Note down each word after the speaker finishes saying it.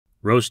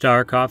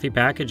Roastar Coffee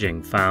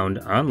Packaging, found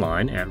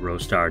online at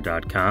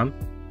roastery.com,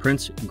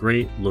 prints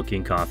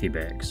great-looking coffee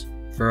bags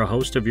for a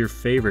host of your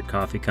favorite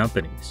coffee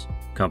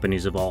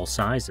companies of all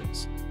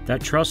sizes,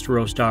 that trust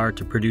Roastar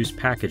to produce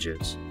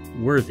packages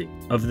worthy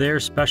of their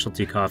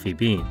specialty coffee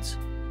beans.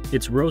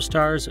 It's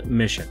Roastar's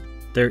mission,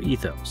 their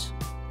ethos,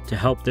 to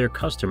help their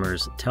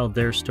customers tell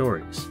their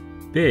stories,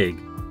 big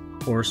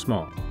or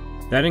small.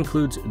 That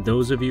includes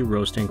those of you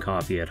roasting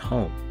coffee at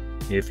home.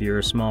 If you're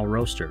a small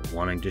roaster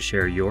wanting to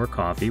share your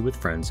coffee with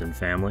friends and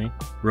family,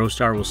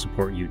 Roastar will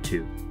support you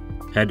too.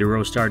 Head to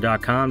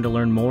roastery.com to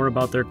learn more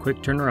about their quick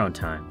turnaround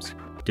times,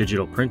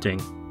 digital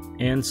printing,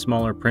 and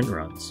smaller print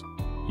runs.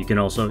 You can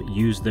also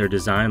use their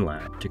design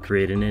lab to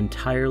create an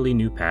entirely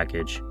new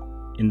package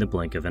in the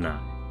blink of an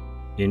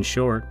eye. In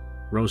short,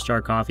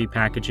 Roastar Coffee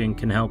Packaging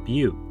can help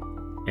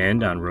you.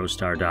 And on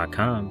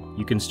roastery.com,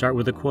 you can start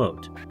with a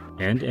quote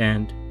and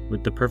end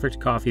with the perfect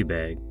coffee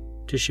bag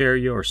to share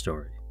your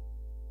story.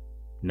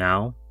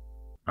 Now,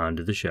 on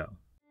to the show.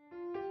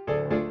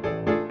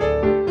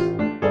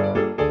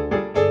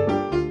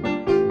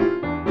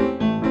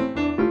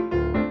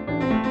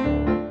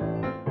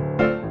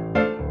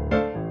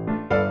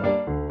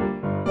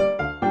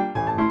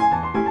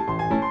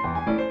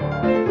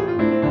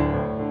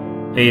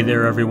 Hey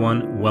there,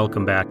 everyone.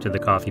 Welcome back to the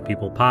Coffee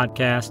People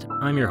Podcast.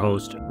 I'm your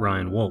host,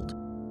 Ryan Woldt.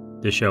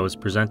 This show is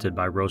presented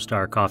by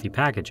Roastar Coffee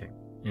Packaging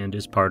and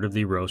is part of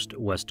the Roast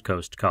West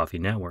Coast Coffee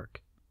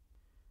Network.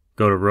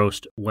 Go to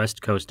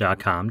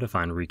roastwestcoast.com to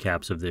find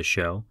recaps of this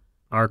show,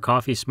 our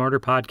Coffee Smarter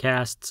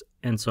podcasts,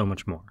 and so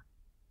much more.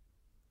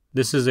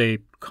 This is a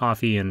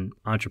coffee and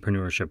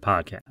entrepreneurship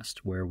podcast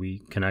where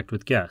we connect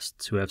with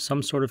guests who have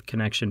some sort of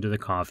connection to the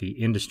coffee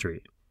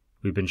industry.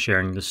 We've been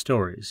sharing the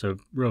stories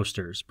of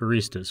roasters,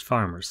 baristas,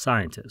 farmers,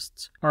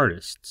 scientists,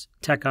 artists,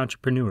 tech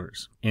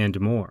entrepreneurs, and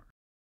more.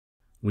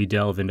 We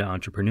delve into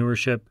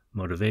entrepreneurship,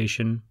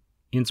 motivation,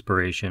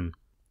 inspiration,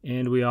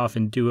 and we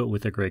often do it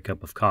with a great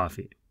cup of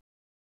coffee.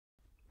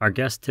 Our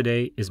guest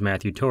today is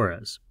Matthew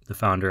Torres, the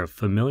founder of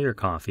Familiar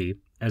Coffee,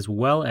 as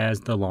well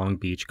as the Long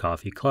Beach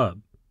Coffee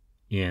Club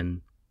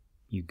in,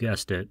 you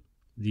guessed it,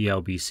 the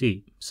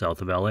LBC,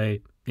 south of LA,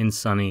 in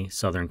sunny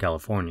Southern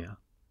California.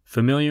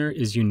 Familiar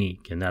is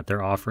unique in that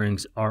their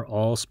offerings are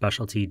all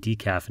specialty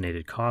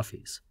decaffeinated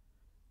coffees.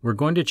 We're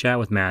going to chat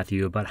with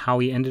Matthew about how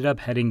he ended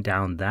up heading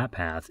down that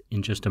path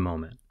in just a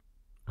moment.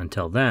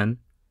 Until then,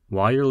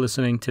 while you're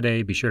listening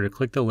today, be sure to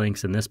click the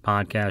links in this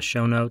podcast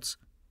show notes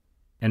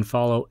and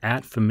follow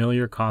at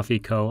Familiar Coffee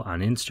Co.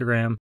 on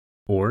Instagram,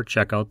 or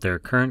check out their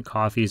current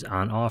coffees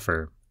on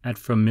offer at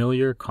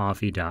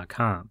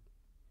familiarcoffee.com.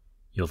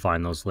 You'll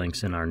find those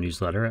links in our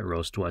newsletter at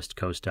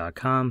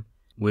roastwestcoast.com,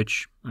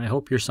 which I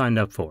hope you're signed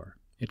up for.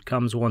 It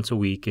comes once a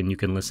week and you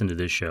can listen to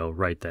this show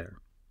right there.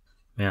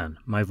 Man,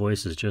 my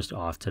voice is just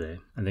off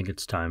today. I think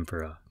it's time for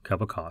a cup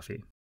of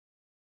coffee.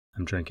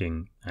 I'm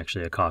drinking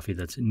actually a coffee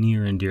that's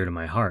near and dear to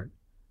my heart,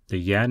 the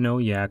Yeah No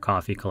Yeah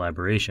Coffee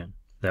collaboration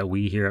that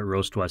we here at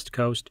Roast West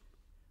Coast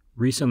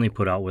recently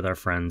put out with our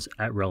friends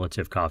at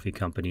Relative Coffee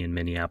Company in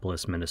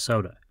Minneapolis,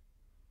 Minnesota.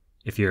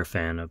 If you're a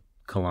fan of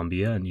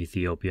Colombia and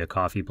Ethiopia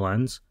coffee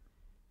blends,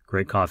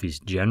 great coffees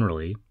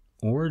generally,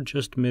 or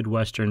just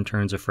Midwestern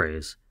turns of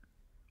phrase,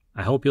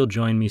 I hope you'll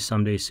join me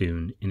someday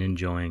soon in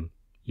enjoying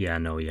Yeah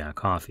No Yeah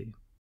coffee.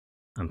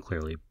 I'm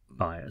clearly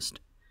biased.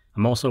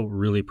 I'm also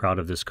really proud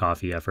of this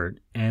coffee effort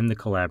and the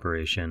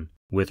collaboration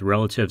with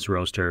Relative's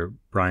roaster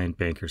Bryant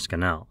Banker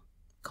Scannell.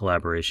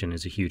 Collaboration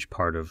is a huge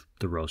part of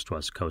the Roast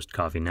West Coast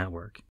Coffee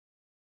Network.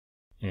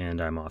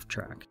 And I'm off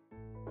track.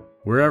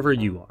 Wherever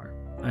you are,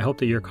 I hope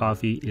that your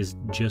coffee is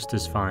just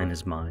as fine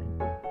as mine,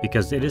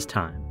 because it is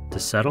time to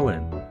settle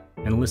in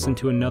and listen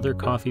to another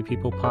Coffee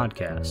People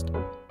podcast,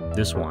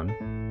 this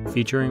one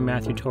featuring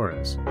Matthew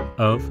Torres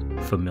of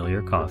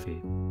Familiar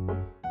Coffee.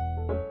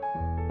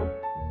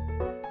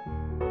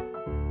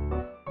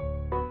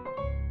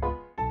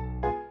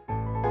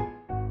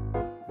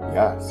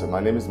 Yeah, so my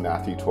name is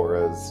Matthew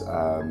Torres.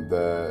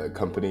 The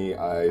company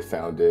I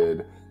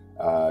founded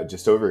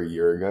just over a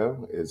year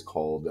ago is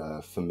called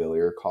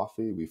Familiar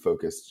Coffee. We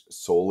focused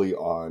solely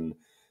on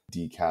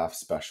decaf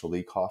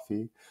specialty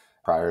coffee.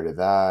 Prior to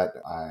that,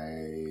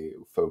 I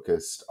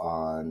focused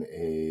on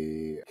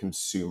a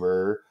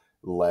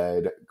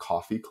consumer-led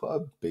coffee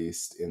club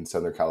based in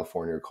Southern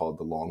California called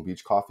the Long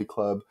Beach Coffee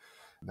Club.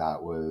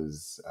 That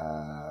was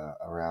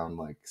around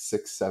like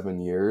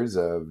 6-7 years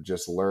of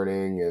just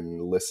learning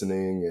and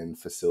listening and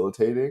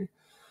facilitating.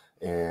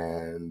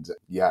 And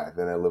yeah,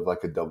 then I live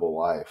like a double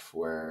life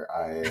where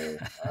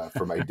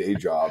for my day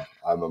job,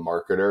 I'm a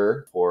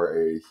marketer for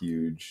a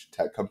huge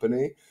tech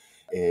company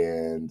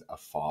and a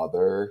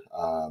father,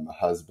 a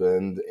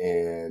husband,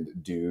 and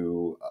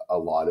do a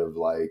lot of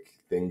like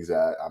things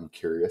that I'm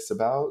curious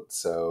about.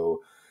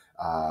 So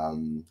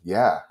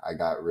yeah, I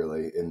got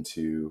really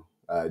into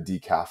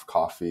decaf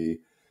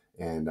coffee,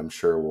 and I'm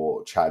sure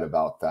we'll chat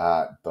about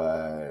that.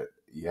 But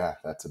yeah,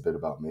 that's a bit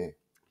about me.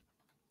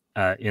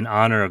 In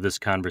honor of this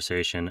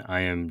conversation,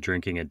 I am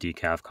drinking a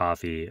decaf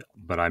coffee,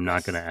 but I'm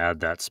not going to Nice. add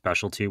that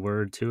specialty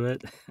word to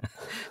it.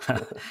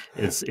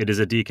 It is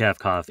a decaf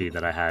coffee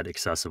that I had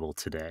accessible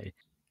today.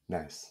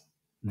 Nice.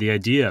 The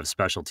idea of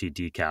specialty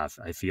decaf,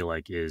 I feel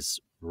like, is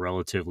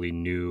relatively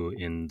new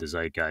in the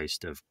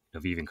zeitgeist of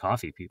even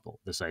coffee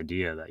people. This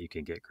idea that you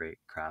can get great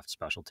craft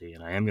specialty,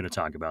 and I am going to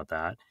talk about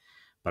that.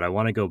 But I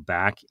want to go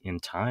back in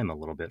time a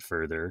little bit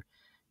further.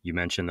 You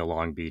mentioned the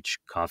Long Beach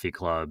Coffee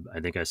Club. I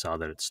think I saw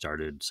that it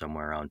started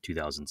somewhere around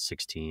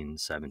 2016, Mhm.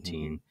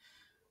 17.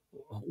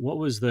 What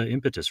was the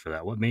impetus for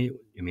that?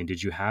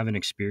 Did you have an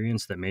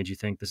experience that made you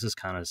think this is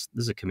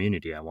a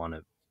community I want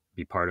to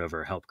be part of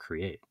or help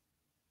create?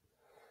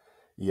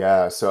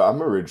 Yeah, so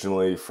I'm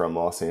originally from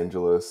Los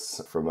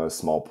Angeles, from a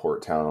small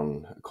port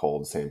town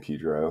called San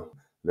Pedro.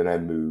 Then I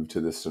moved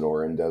to the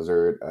Sonoran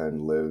Desert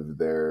and lived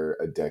there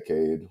a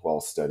decade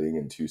while studying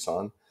in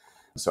Tucson.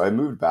 So I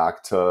moved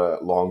back to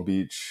Long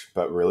Beach,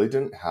 but really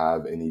didn't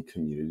have any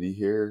community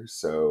here.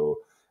 So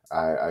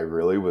I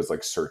really was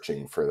like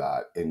searching for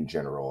that in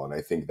general. And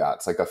I think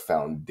that's like a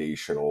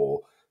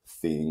foundational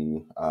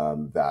thing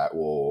that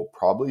will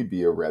probably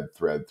be a red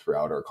thread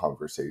throughout our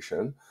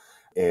conversation.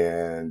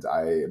 And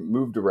I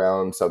moved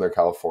around Southern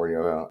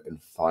California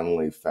and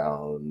finally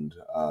found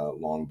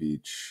Long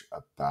Beach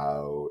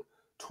about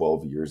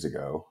 12 years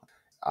ago.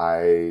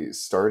 I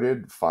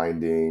started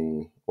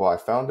finding, well, I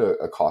found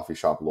a coffee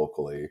shop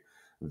locally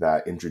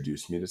that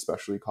introduced me to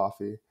specialty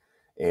coffee.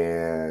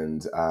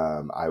 And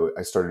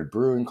I started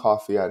brewing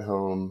coffee at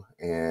home.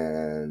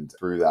 And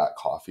through that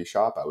coffee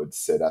shop, I would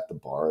sit at the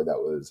bar that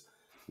was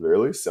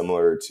really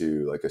similar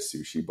to like a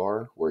sushi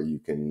bar where you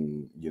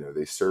can,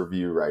 they serve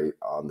you right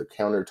on the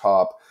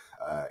countertop.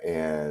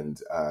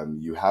 And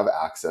you have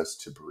access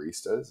to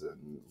baristas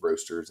and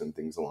roasters and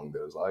things along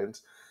those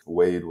lines.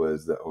 Wade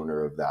was the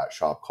owner of that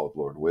shop called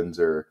Lord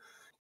Windsor.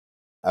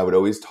 I would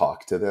always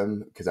talk to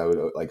them because I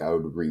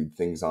would read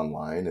things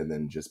online and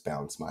then just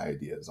bounce my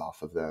ideas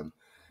off of them.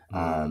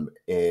 Mm,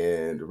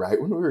 And right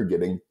when we were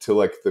getting to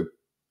like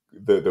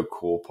the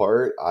cool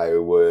part, I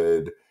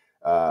would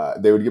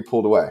they would get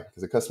pulled away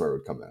because a customer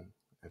would come in,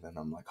 and then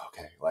I'm like,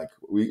 okay, like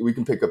we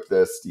can pick up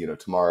this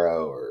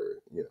tomorrow or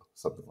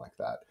something like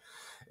that.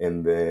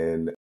 And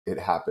then it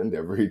happened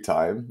every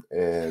time.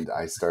 And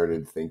I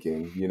started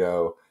thinking,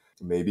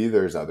 maybe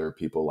there's other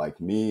people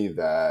like me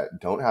that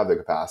don't have the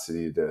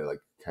capacity to like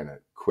kind of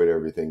quit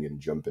everything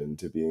and jump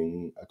into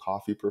being a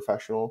coffee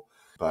professional,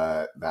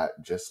 but that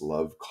just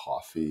love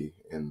coffee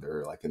and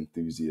they're like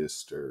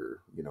enthusiast or,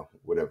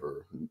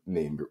 whatever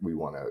name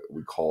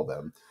we call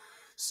them.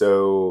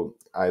 So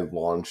I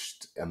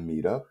launched a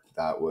meetup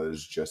that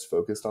was just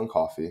focused on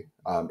coffee.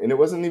 And it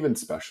wasn't even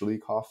specialty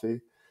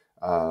coffee.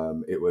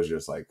 It was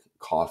just like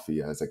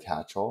coffee as a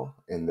catch-all.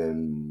 And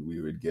then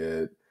we would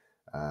get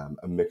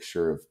a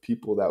mixture of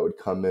people that would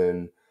come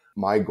in.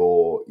 My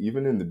goal,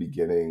 even in the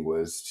beginning,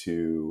 was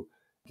to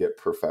get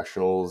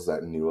professionals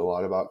that knew a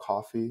lot about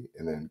coffee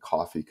and then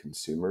coffee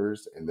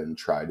consumers, and then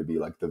try to be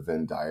like the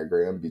Venn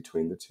diagram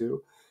between the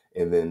two.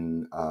 And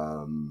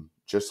then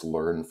just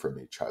learn from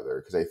each other.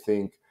 Because I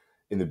think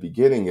in the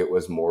beginning, it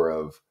was more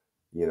of,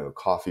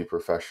 coffee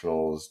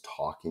professionals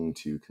talking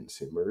to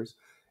consumers.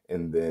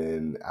 And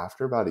then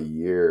after about a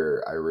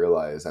year, I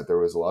realized that there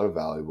was a lot of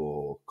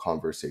valuable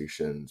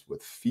conversations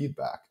with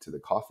feedback to the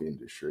coffee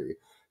industry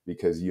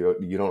because you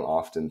don't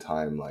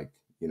oftentimes like,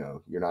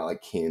 you're not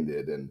like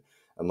candid and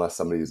unless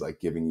somebody's like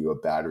giving you a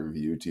bad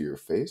review to your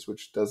face,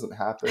 which doesn't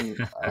happen.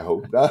 I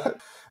hope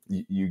not.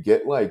 You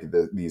get like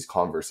these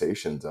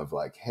conversations of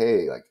like,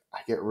 hey, like I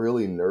get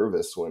really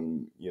nervous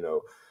when,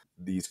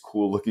 these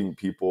cool looking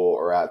people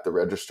are at the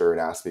register and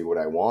ask me what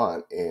I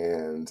want.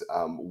 And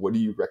what do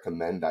you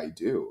recommend I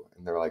do?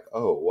 And they're like,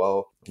 oh,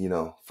 well,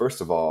 first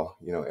of all,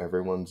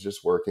 everyone's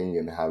just working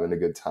and having a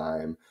good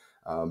time.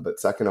 But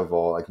second of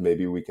all, like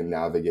maybe we can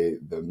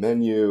navigate the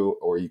menu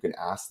or you can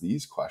ask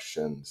these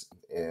questions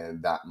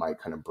and that might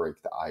kind of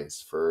break the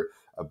ice for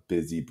a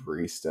busy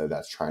barista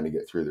that's trying to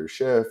get through their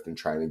shift and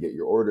trying to get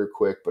your order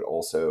quick, but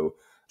also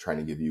trying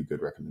to give you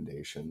good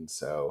recommendations.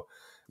 So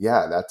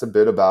yeah, that's a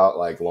bit about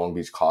like Long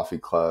Beach Coffee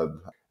Club,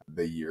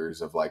 the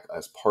years of like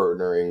us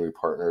partnering. We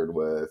partnered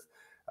with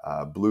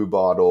Blue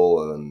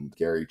Bottle and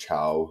Gary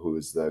Chow, who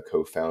is the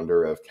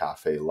co-founder of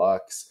Cafe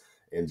Lux,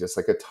 and just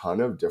like a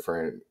ton of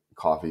different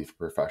coffee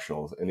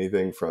professionals.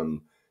 Anything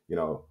from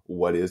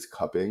what is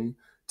cupping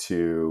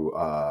to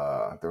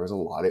there was a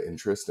lot of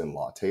interest in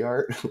latte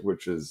art,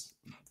 which is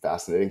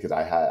fascinating because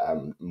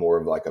I'm more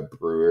of like a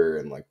brewer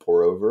and like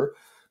pour over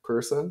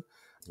person.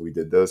 We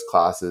did those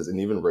classes and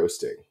even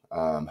roasting,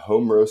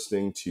 home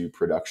roasting to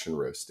production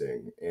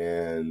roasting.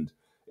 And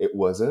it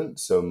wasn't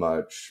so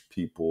much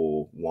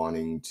people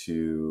wanting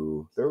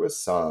to, there was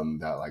some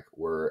that like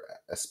were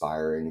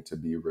aspiring to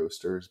be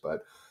roasters,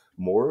 but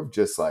more of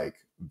just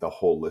like the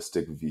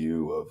holistic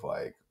view of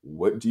like,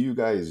 what do you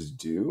guys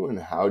do and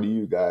how do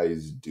you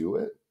guys do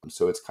it?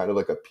 So it's kind of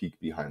like a peek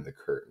behind the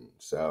curtain.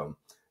 So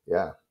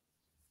yeah.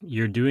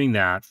 you're doing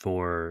that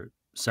for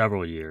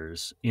several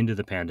years into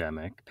the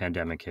pandemic.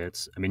 Pandemic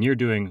hits. I mean, you're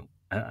doing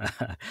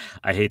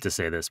I hate to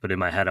say this, but in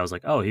my head, I was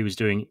like, oh, he was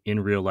doing in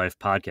real life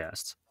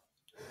podcasts,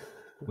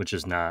 which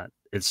is not,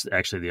 it's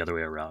actually the other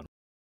way around.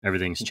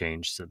 Everything's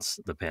changed since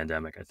the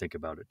pandemic. I think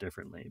about it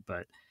differently,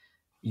 but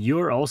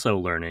you're also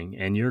learning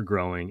and you're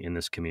growing in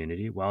this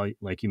community. While,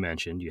 like you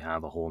mentioned, you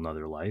have a whole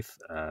nother life,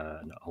 a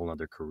whole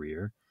nother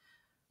career.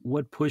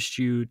 What pushed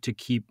you to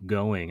keep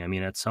going? I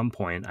mean, at some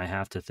point, I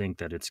have to think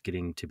that it's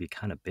getting to be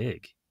kind of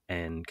big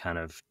and kind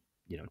of,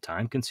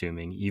 time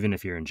consuming. Even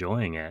if you're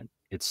enjoying it,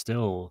 it's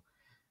still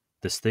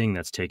this thing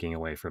that's taking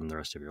away from the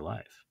rest of your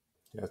life.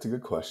 Yeah, that's a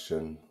good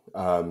question.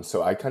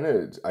 So I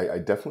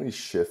definitely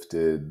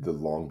shifted the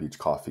Long Beach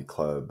Coffee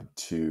Club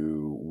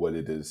to what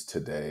it is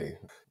today.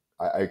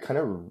 I kind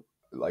of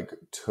like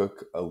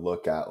took a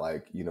look at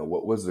like,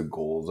 what was the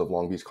goals of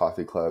Long Beach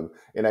Coffee Club?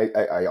 And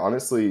I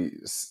honestly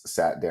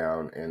sat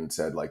down and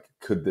said like,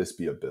 could this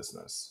be a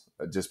business?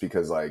 Just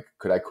because like,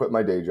 could I quit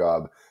my day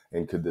job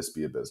and could this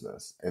be a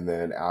business? And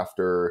then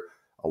after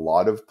a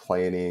lot of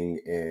planning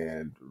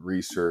and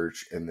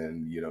research and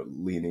then,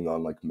 leaning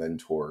on like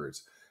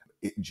mentors,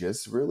 it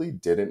just really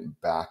didn't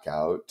back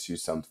out to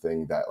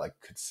something that like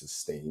could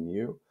sustain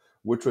you,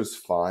 which was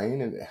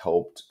fine. And it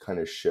helped kind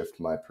of shift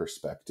my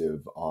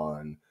perspective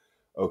on,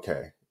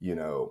 okay,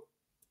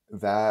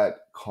 that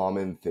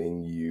common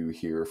thing you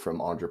hear from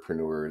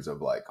entrepreneurs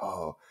of like,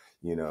 oh,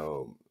 you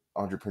know,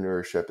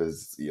 entrepreneurship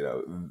is,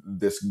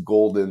 this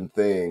golden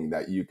thing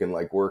that you can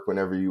like work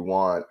whenever you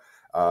want.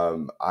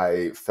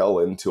 I fell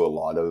into a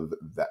lot of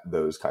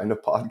those kind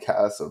of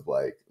podcasts of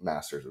like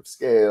masters of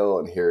scale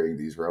and hearing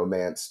these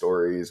romance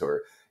stories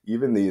or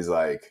even these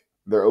like,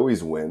 they're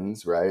always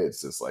wins, right?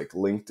 It's just like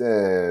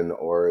LinkedIn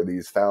or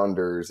these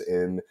founders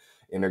in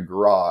a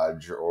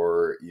garage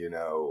or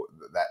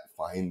that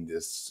find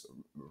this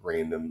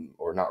random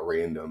or not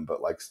random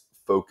but like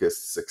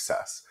focused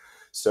success.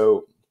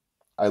 So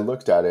I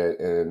looked at it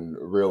and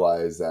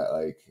realized that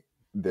like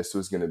this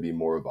was going to be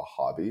more of a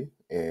hobby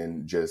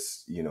and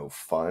just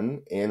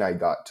fun, and I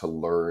got to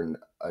learn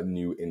a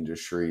new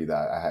industry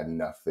that I had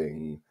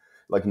nothing,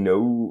 like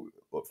no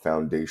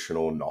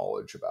foundational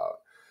knowledge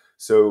about.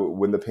 So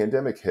when the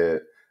pandemic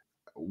hit,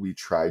 we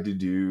tried to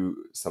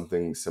do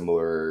something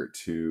similar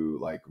to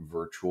like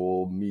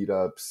virtual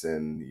meetups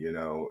and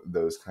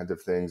those kinds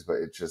of things, but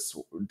it just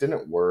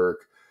didn't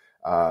work.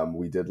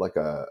 We did like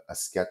a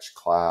sketch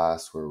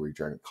class where we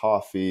drank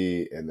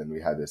coffee, and then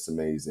we had this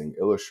amazing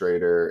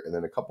illustrator and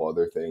then a couple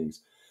other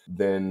things.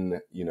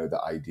 Then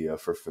the idea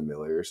for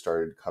Familiar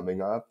started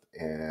coming up,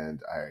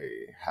 and I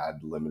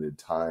had limited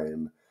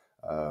time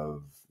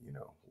of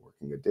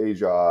working a day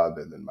job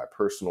and then my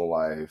personal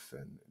life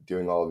and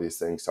doing all of these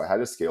things. So I had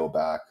to scale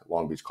back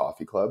Long Beach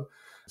Coffee Club.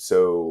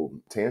 So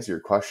to answer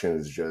your question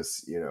is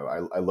just,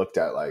 I looked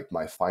at like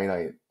my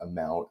finite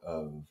amount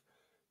of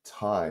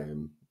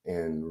time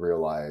and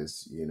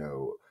realized,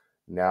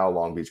 now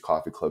Long Beach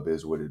Coffee Club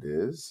is what it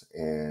is.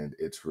 And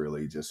it's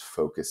really just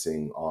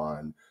focusing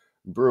on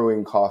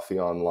brewing coffee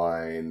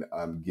online,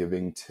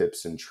 giving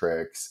tips and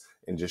tricks,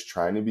 and just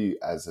trying to be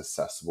as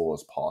accessible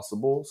as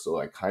possible. So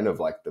like kind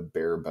of like the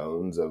bare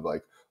bones of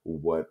like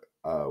what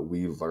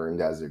we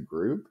learned as a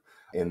group.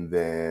 And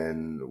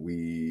then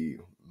we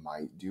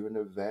might do an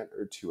event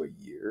or two a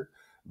year,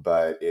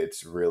 but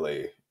it's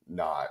really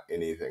not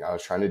anything. I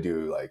was trying to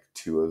do like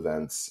 2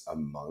 events a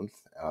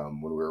month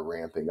when we were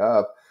ramping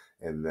up,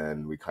 and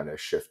then we kind of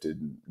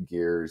shifted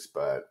gears.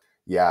 But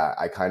yeah,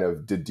 I kind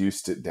of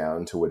deduced it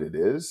down to what it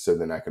is, so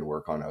then I can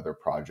work on other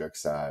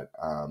projects that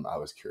I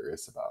was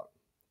curious about.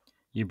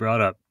 You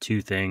brought up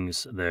two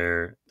things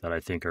there that I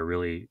think are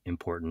really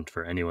important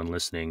for anyone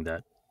listening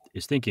that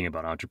is thinking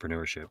about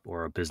entrepreneurship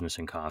or a business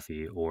in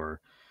coffee, or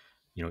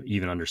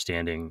even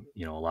understanding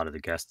a lot of the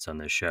guests on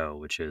this show,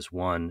 which is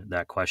one,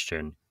 that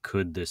question,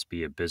 could this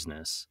be a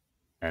business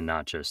and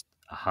not just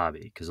a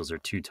hobby? Because those are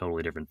two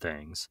totally different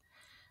things,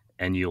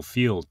 and you'll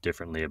feel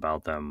differently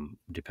about them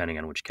depending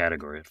on which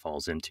category it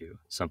falls into.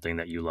 Something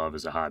that you love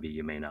as a hobby,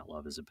 you may not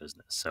love as a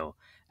business. So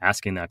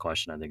asking that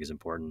question, I think, is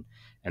important.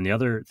 And the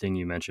other thing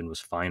you mentioned was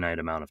finite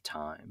amount of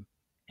time.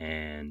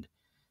 And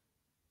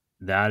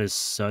that is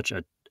such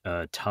a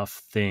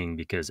tough thing,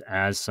 because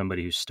as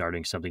somebody who's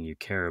starting something you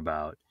care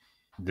about,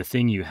 the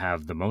thing you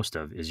have the most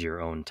of is your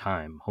own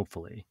time,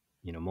 hopefully.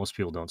 Most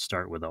people don't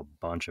start with a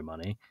bunch of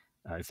money.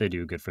 If they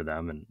do, good for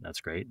them, and that's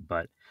great.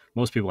 But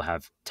most people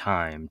have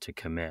time to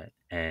commit.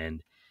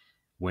 And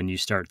when you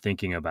start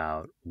thinking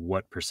about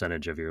what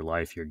percentage of your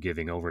life you're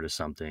giving over to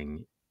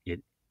something,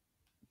 it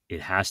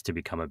it has to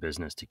become a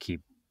business to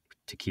keep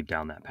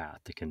down that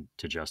path,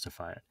 to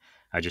justify it.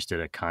 I just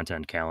did a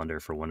content calendar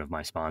for one of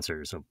my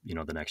sponsors of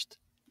the next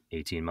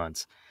 18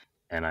 months,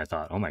 and I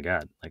thought, oh my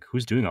god, like,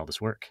 who's doing all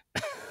this work?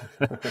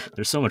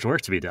 There's so much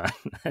work to be done.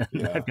 And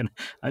Yeah.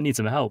 I need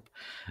some help.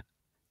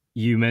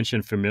 You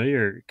mentioned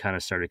Familiar kind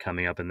of started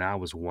coming up, and that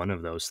was one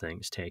of those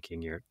things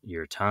taking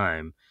your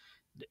time.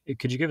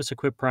 Could you give us a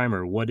quick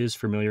primer? What is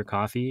Familiar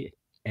Coffee,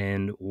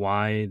 and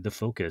why the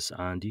focus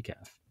on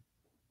decaf?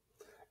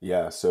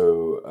 Yeah,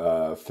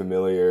 so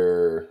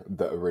Familiar,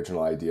 the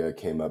original idea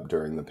came up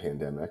during the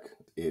pandemic.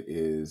 It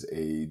is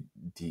a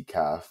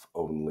decaf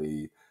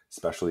only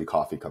specialty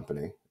coffee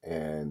company.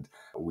 And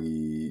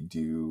we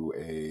do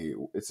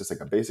it's just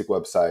like a basic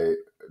website,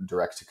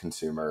 direct to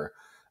consumer,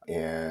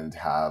 and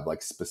have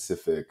like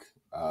specific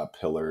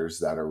pillars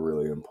that are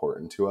really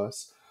important to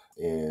us.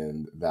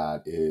 And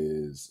that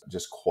is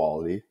just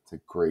quality, it's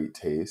a great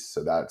taste.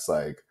 So that's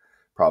like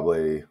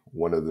probably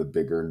one of the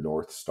bigger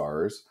North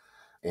Stars.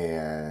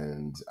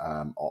 And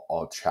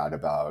I'll chat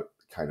about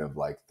kind of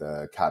like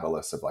the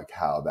catalyst of like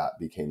how that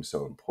became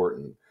so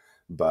important.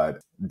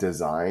 But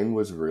design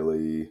was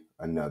really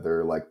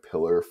another like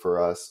pillar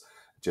for us,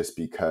 just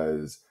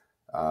because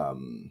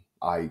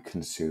I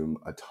consume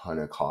a ton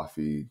of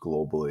coffee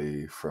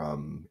globally,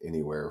 from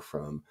anywhere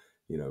from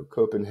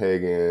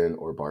Copenhagen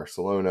or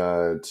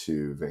Barcelona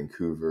to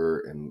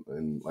Vancouver,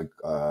 and like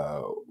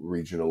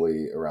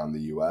regionally around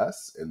the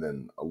US, and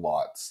then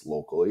lots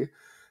locally.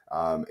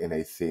 And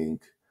I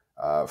think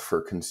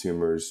for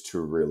consumers to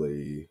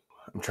really,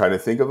 I'm trying to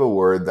think of a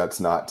word that's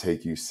not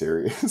take you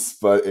serious,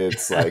 but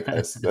it's like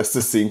a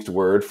succinct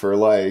word for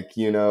like,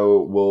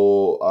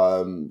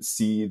 we'll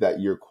see that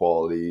your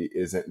quality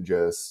isn't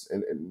just,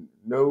 and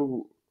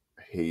no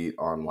hate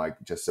on like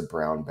just a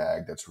brown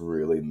bag that's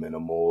really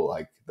minimal,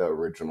 like the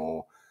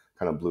original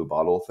kind of blue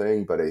bottle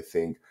thing. But I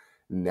think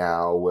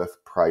now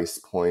with price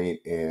point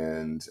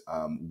and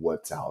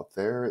what's out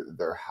there,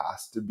 there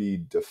has to be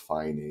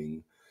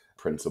defining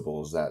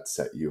principles that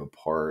set you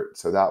apart.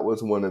 So that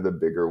was one of the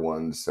bigger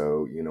ones.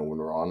 So, when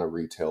we're on a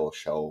retail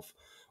shelf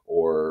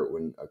or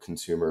when a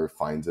consumer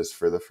finds us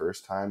for the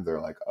first time,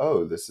 they're like,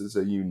 oh, this is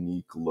a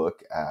unique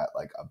look at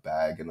like a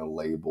bag and a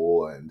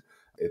label. And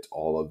it's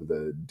all of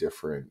the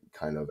different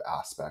kind of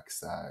aspects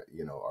that,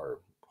 are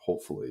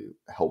hopefully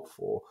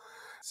helpful.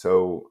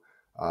 So,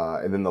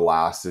 and then the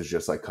last is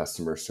just like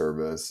customer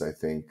service. I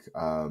think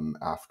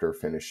after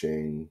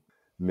finishing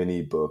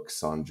many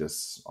books on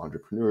just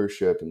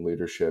entrepreneurship and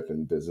leadership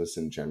and business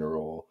in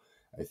general,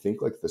 I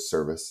think like the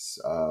service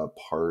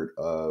part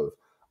of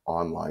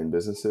online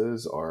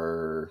businesses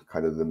are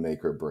kind of the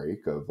make or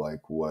break of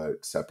like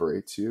what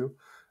separates you.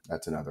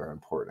 That's another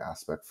important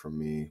aspect for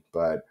me.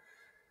 But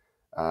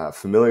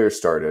Familiar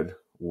started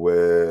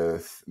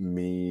with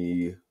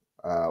me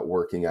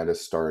working at a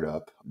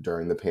startup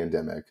during the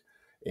pandemic,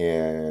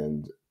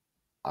 and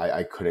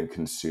I couldn't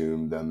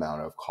consume the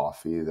amount of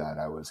coffee that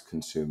I was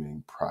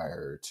consuming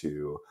prior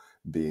to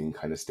being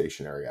kind of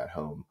stationary at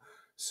home.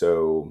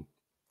 So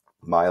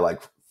my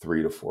like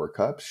 3 to 4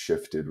 cups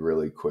shifted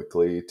really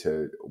quickly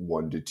to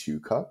 1 to 2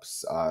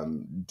 cups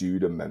due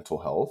to mental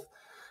health.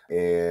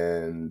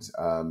 And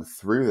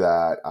through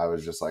that, I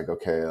was just like,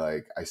 okay,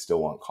 like I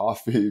still want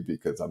coffee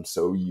because I'm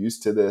so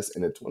used to this.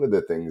 And it's one of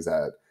the things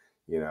that,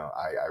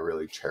 I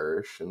really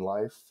cherish in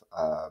life.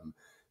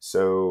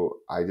 So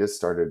I just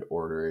started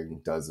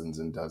ordering dozens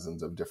and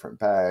dozens of different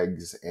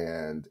bags,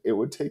 and it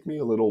would take me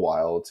a little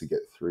while to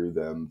get through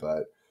them,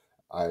 but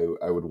I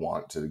would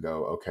want to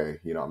go, okay,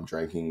 I'm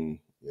drinking,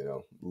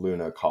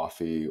 Luna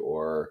coffee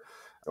or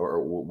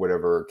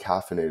whatever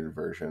caffeinated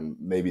version.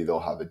 Maybe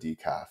they'll have a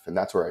decaf. And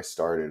that's where I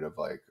started, of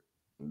like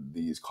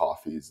these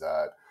coffees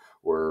that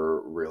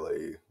were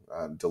really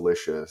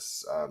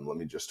delicious. Let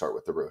me just start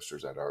with the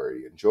roasters that I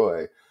already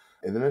enjoy.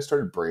 And then I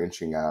started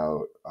branching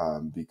out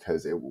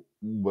because it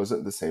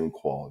wasn't the same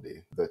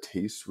quality. The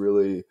taste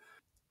really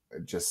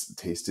just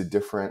tasted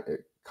different.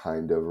 It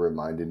kind of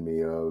reminded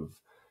me of,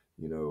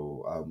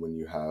 when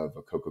you have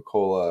a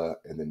Coca-Cola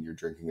and then you're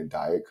drinking a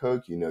Diet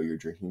Coke, you're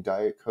drinking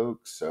Diet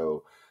Coke.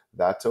 So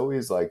that's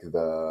always like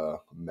the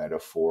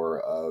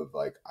metaphor of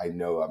like, I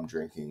know I'm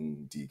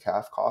drinking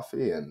decaf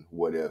coffee, and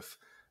what if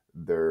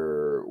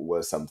there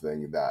was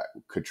something that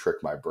could trick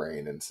my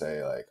brain and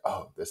say like,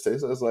 oh, this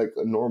tastes like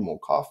a normal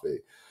coffee.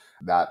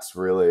 That's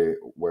really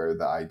where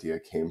the idea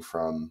came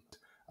from.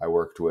 I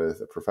worked with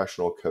a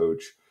professional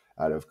coach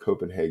out of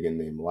Copenhagen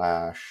named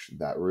Lash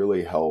that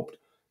really helped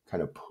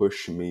kind of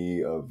push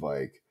me of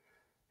like,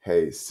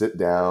 hey, sit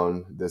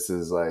down. This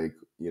is like,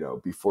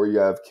 before you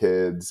have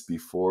kids,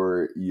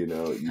 before,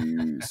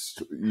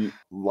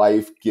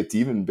 life gets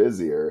even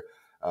busier.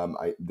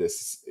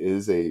 This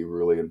is a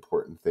really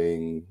important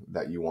thing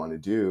that you want to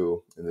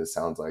do. And this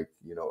sounds like,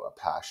 a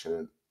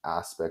passionate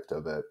aspect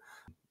of it.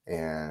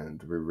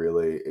 And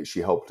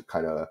she helped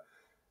kind of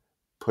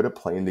put a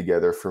plan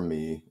together for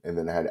me, and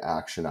then I had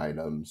action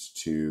items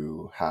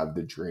to have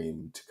the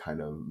dream to kind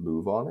of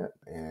move on it.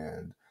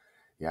 And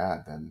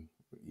yeah, then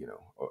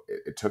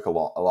it took a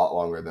lot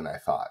longer than I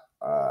thought.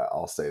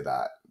 I'll say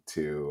that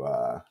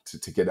to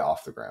get it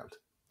off the ground.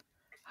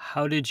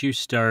 How did you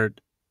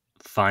start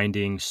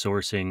finding,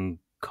 sourcing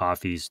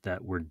coffees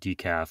that were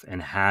decaf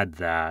and had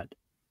that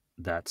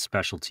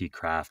specialty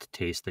craft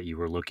taste that you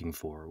were looking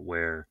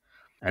for?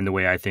 And the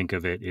way I think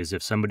of it is,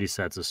 if somebody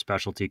sets a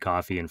specialty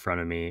coffee in front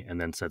of me and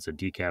then sets a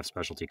decaf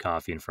specialty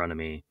coffee in front of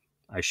me,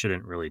 I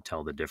shouldn't really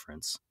tell the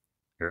difference.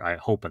 or I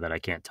hope that I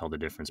can't tell the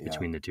difference Yeah.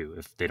 between the two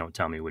if they don't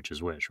tell me which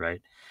is which,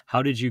 right?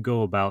 How did you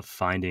go about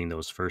finding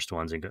those first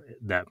ones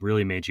that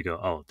really made you go,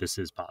 oh, this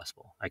is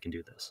possible. I can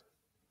do this.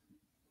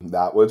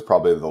 That was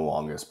probably the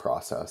longest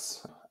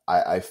process.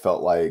 I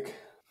felt like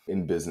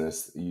in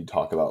business, you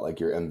talk about like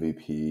your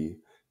MVP,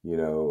 you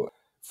know,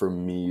 for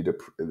me to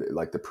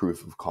like the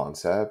proof of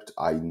concept,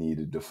 I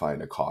needed to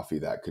find a coffee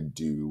that could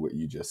do what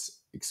you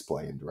just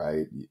explained,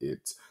 right?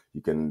 It's,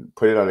 you can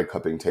put it on a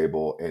cupping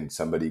table and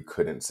somebody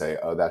couldn't say,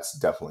 oh, that's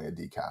definitely a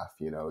decaf.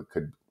 You know, it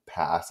could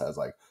pass as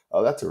like,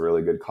 oh, that's a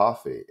really good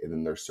coffee. And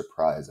then they're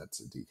surprised that's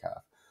a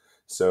decaf.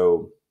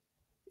 So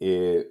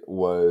it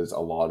was a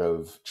lot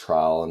of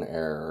trial and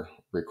error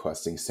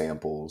requesting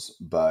samples,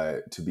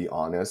 but to be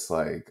honest,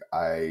 like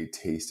I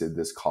tasted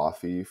this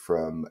coffee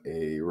from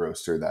a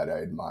roaster that I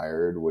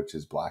admired, which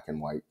is Black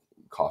and White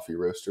Coffee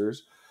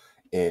Roasters,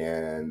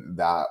 and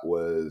that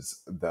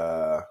was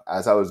the,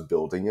 as I was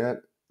building it,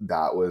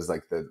 that was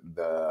like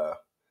the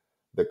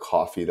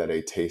coffee that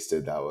I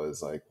tasted that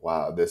was like,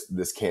 wow,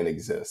 this can't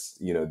exist.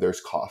 You know,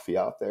 there's coffee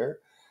out there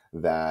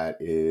that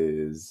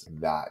is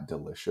that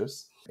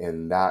delicious.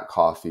 And that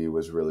coffee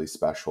was really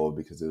special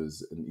because it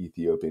was an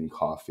Ethiopian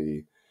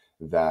coffee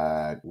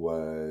that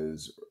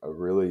was a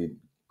really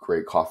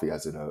great coffee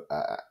as an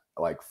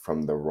like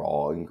from the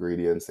raw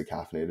ingredients, the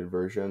caffeinated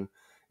version.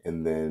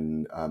 And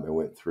then it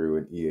went through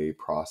an EA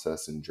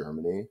process in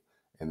Germany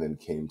and then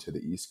came to the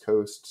East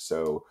Coast.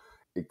 So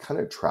it kind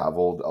of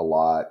traveled a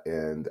lot,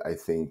 and I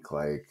think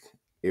like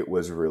it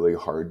was really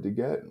hard to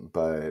get,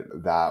 but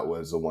that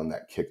was the one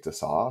that kicked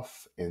us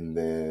off and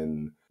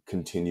then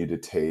continue to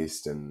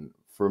taste. And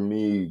for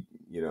me,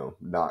 you know,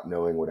 not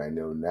knowing what I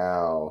know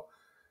now,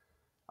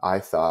 I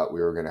thought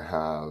we were going to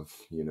have,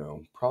 you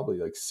know, probably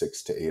like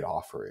 6 to 8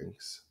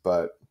 offerings,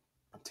 but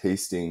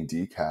tasting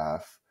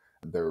decaf,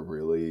 there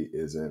really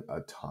isn't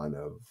a ton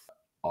of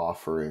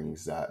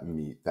offerings that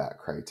meet that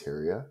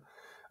criteria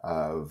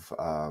of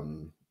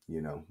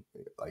you know,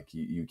 like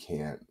you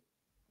can't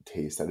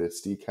taste that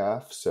it's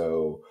decaf.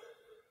 So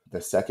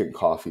the second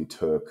coffee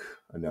took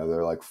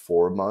another like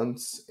 4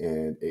 months,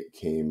 and it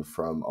came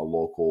from a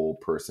local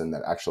person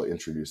that actually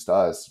introduced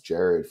us,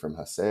 Jared from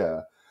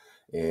Hasea,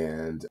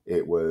 and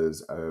it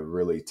was a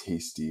really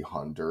tasty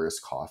Honduras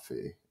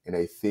coffee. And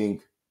I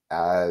think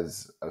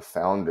as a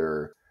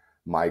founder,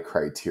 my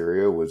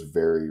criteria was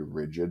very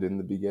rigid in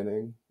the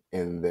beginning.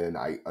 And then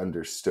I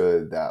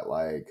understood that,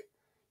 like,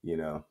 you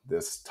know,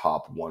 this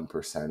top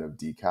 1% of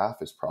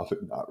decaf is probably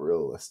not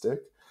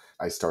realistic.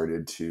 I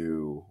started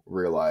to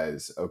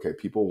realize, okay,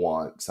 people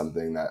want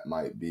something that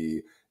might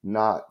be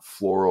not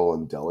floral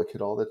and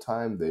delicate all the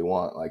time. They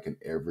want like an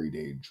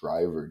everyday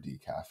driver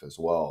decaf as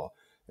well,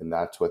 and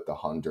that's what the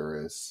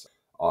Honduras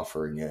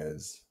offering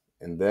is.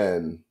 And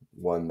then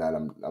one that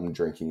I'm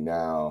drinking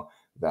now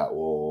that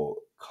will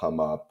come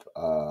up,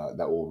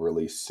 that will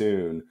release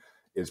soon,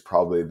 is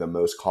probably the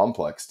most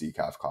complex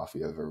decaf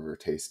coffee I've ever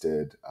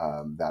tasted.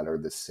 That are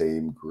the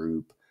same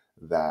group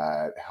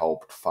that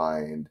helped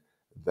find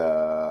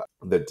the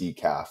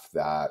decaf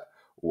that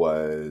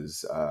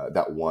was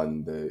that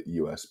won the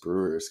U.S.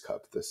 Brewers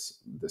Cup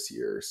this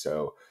year.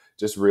 So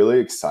just really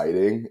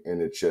exciting,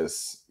 and it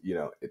just, you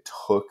know, it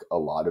took a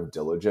lot of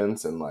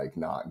diligence and like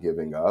not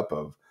giving up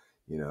of,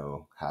 you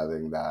know,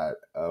 having that,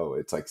 oh,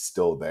 it's like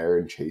still there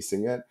and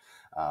chasing it.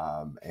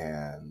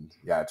 And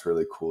yeah, it's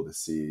really cool to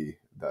see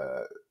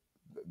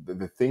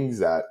the things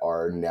that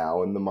are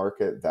now in the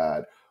market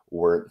that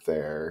weren't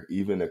there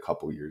even a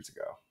couple years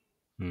ago.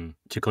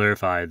 To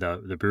clarify,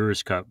 the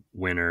Brewers Cup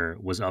winner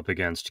was up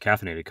against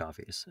caffeinated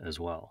coffees as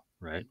well,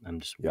 right? I'm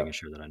just making Yep,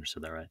 sure that I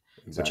understood that right,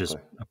 which is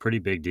exactly. a pretty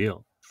big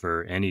deal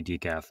for any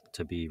decaf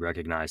to be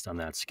recognized on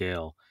that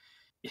scale.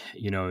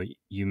 You know,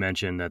 you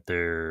mentioned that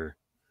there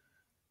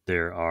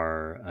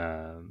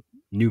are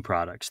new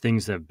products,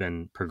 things that have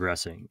been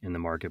progressing in the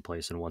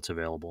marketplace, and what's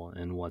available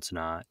and what's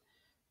not.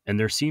 And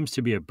there seems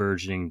to be a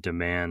burgeoning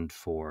demand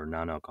for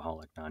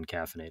non-alcoholic,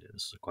 non-caffeinated.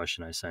 This is a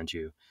question I sent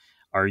you.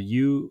 Are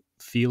you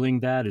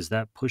feeling that? Is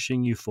that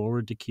pushing you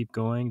forward to keep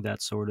going?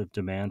 That sort of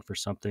demand for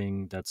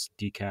something that's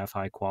decaf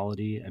high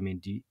quality? I mean,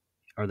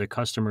 are the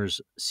customers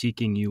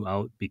seeking you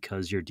out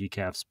because you're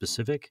decaf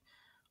specific,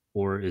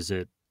 or is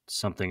it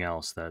something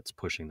else that's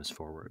pushing this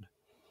forward?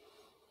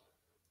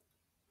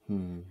 I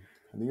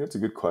think that's a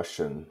good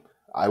question.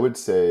 I would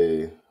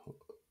say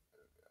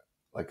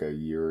like a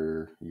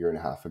year and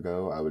a half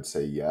ago, I would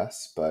say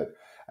yes, but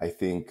I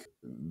think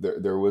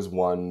there was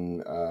one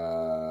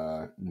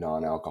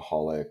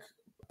non-alcoholic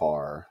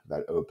bar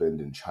that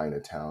opened in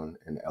Chinatown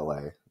in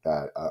LA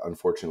that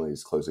unfortunately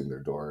is closing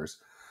their doors.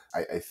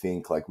 I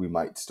think like we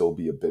might still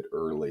be a bit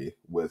early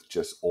with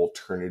just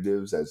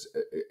alternatives as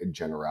a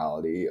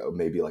generality, or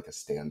maybe like a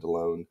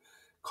standalone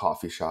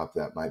coffee shop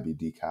that might be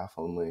decaf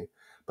only.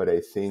 But I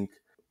think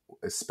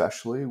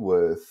especially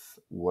with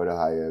what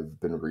I have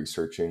been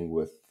researching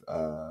with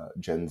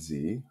Gen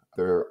Z,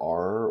 there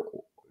are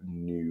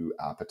new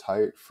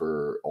appetite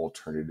for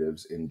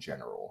alternatives in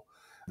general.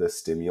 The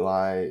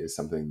stimuli is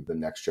something the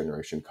next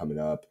generation coming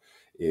up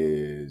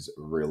is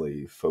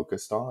really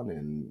focused on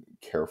and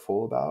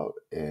careful about.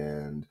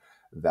 And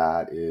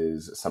that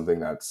is something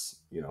that's,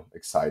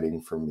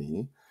 exciting for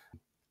me.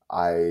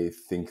 I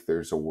think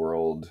there's a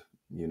world,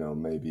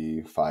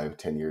 maybe 5,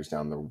 10 years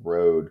down the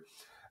road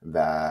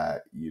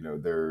that,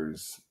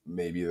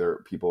 there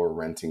people are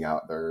renting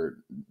out their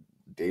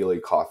daily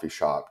coffee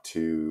shop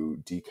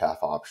to decaf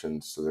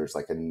options. So there's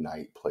like a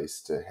night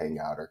place to hang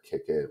out or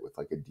kick it with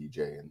like a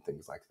DJ and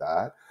things like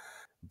that.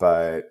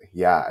 But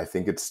yeah, I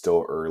think it's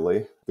still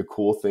early. The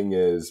cool thing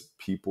is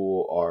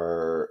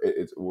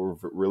we're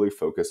really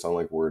focused on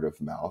like word of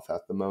mouth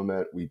at the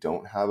moment. We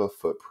don't have a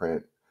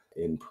footprint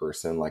in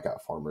person, like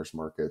at farmers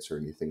markets or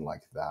anything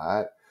like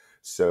that.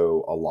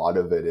 So a lot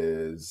of it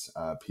is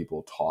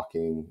people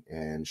talking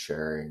and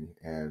sharing,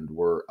 and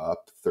we're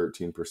up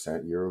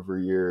 13% year over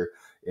year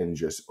in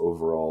just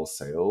overall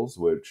sales,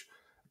 which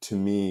to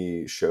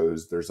me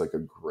shows there's like a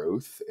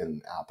growth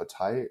in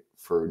appetite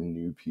for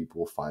new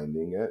people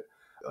finding it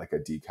like a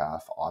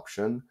decaf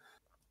option.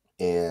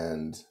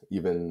 And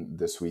even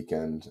this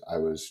weekend, I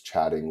was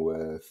chatting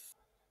with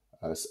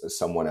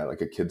someone at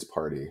like a kids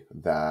party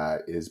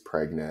that is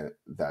pregnant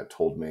that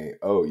told me,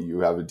 "Oh,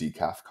 you have a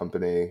decaf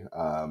company."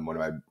 One of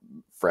my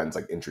friends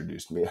like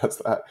introduced me as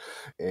that,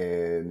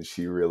 and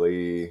she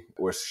really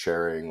was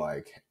sharing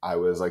like I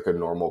was like a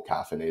normal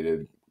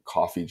caffeinated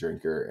coffee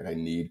drinker and I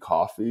need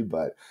coffee,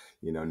 but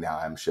now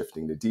I'm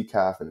shifting to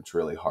decaf and it's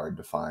really hard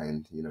to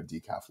find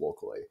decaf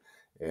locally.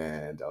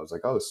 And I was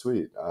like, "Oh,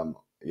 sweet.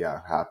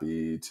 Yeah,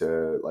 happy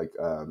to like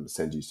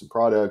send you some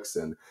products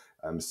and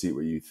see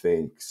what you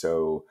think."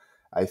 So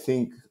I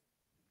think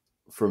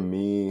for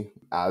me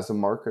as a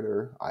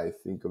marketer, I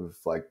think of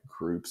like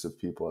groups of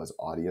people as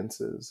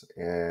audiences.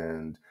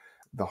 And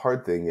the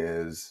hard thing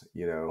is,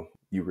 you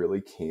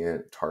really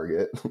can't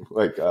target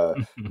like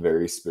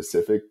very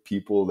specific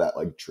people that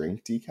like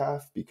drink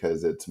decaf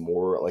because it's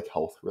more like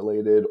health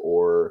related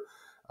or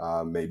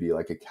maybe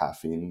like a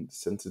caffeine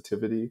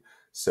sensitivity.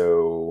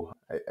 So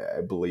I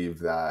believe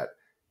that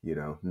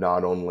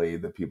not only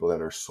the people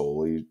that are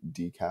solely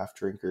decaf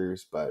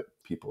drinkers, but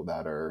people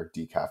that are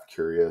decaf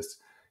curious,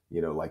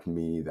 like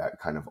me, that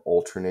kind of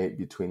alternate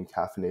between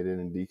caffeinated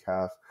and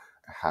decaf,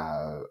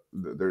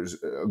 there's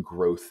a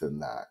growth in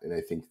that. And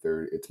I think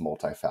it's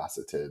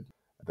multifaceted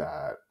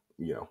that,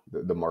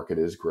 the market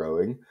is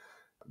growing.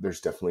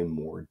 There's definitely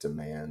more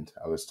demand.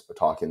 I was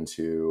talking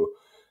to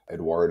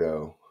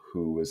Eduardo,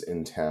 who was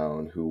in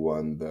town, who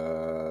won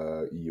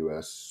the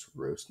US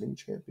Roasting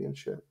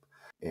Championship.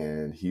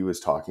 And he was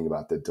talking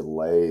about the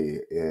delay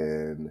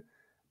in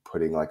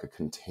putting like a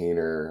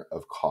container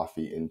of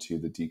coffee into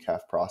the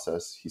decaf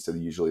process. He said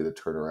usually the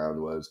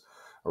turnaround was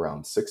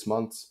around 6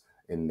 months,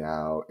 and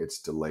now it's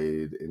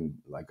delayed in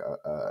like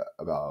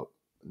about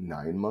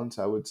 9 months,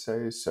 I would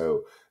say.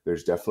 So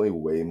there's definitely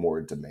way more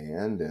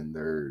demand, and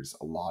there's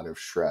a lot of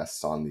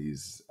stress on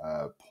these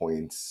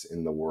points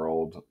in the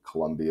world: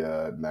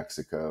 Colombia,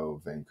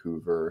 Mexico,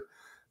 Vancouver,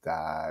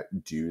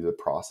 that do the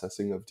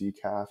processing of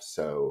decaf.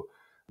 So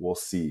we'll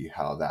see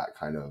how that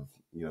kind of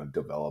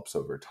develops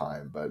over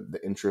time, but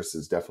the interest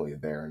is definitely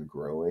there and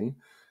growing.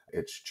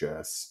 It's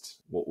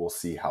just we'll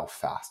see how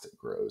fast it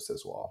grows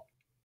as well.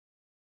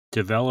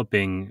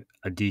 Developing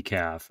a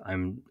decaf,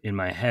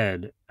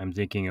 I'm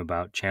thinking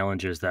about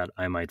challenges that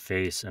I might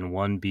face, and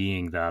one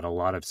being that a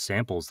lot of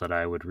samples that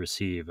I would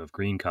receive of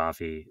green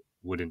coffee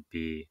wouldn't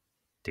be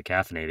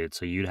decaffeinated,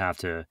 so you'd have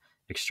to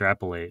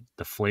extrapolate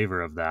the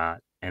flavor of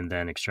that and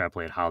then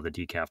extrapolate how the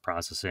decaf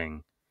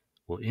processing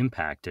will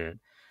impact it.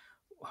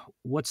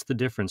 What's the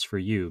difference for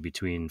you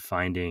between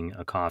finding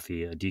a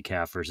coffee, a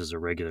decaf versus a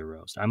regular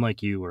roast? I'm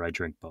like you where I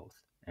drink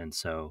both. And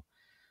so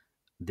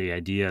the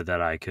idea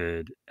that I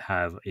could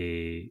have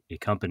a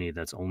company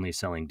that's only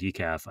selling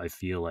decaf, I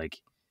feel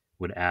like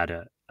would add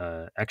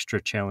a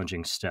extra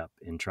challenging step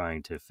in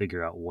trying to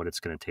figure out what it's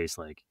going to taste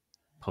like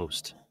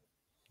post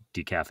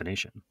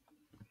decaffeination.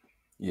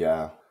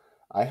 Yeah.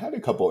 I had a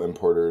couple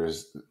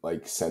importers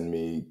like send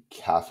me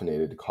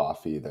caffeinated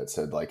coffee that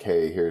said like,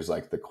 "Hey, here's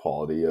like the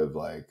quality of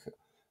like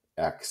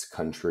X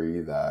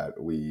country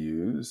that we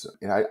use."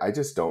 And I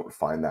just don't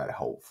find that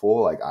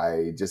helpful. Like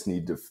I just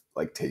need to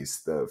like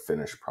taste the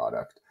finished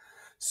product.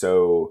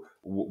 So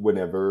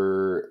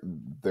whenever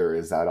there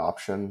is that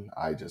option,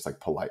 I just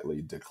like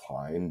politely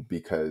decline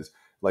because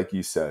like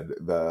you said,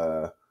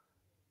 the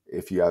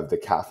if you have the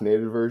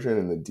caffeinated version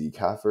and the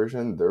decaf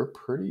version, they're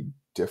pretty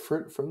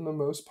different from the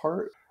most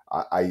part.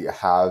 I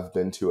have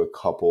been to a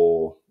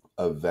couple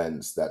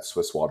events that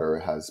Swiss Water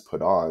has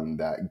put on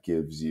that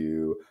gives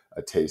you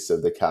a taste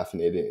of the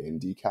caffeinated and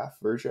decaf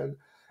version.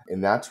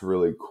 And that's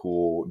really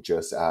cool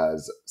just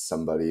as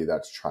somebody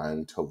that's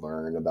trying to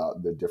learn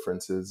about the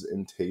differences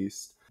in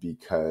taste,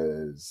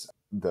 because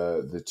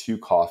the two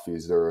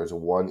coffees, there was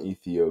one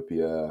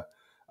Ethiopia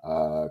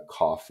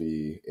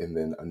coffee and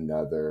then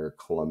another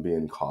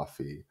Colombian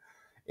coffee.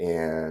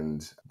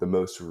 And the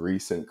most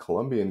recent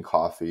Colombian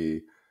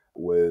coffee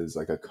was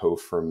like a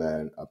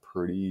co-ferment, a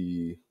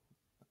pretty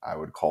I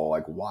would call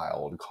like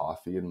wild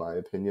coffee in my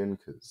opinion,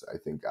 because I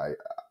think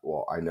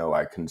I know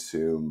I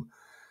consume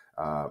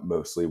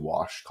mostly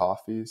washed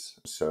coffees.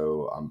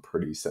 So I'm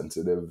pretty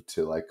sensitive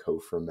to like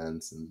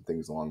co-ferments and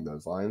things along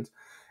those lines.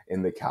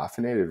 And the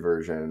caffeinated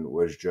version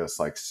was just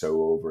like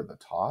so over the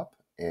top.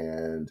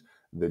 And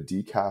the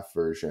decaf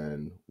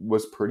version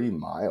was pretty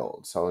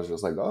mild. So I was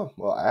just like, oh,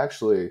 well, I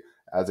actually,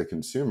 as a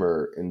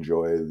consumer,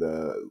 enjoy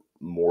the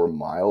more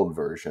mild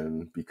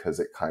version because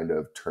it kind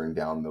of turned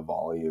down the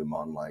volume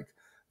on like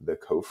the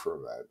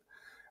co-ferment.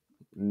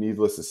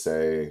 Needless to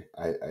say,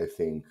 I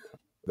think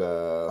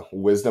the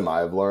wisdom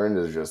I've learned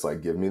is just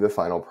like give me the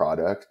final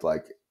product.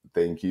 Like,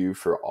 thank you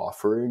for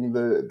offering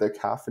the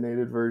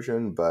caffeinated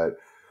version, but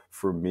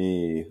for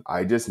me,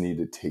 I just need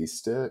to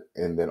taste it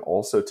and then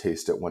also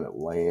taste it when it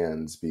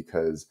lands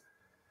because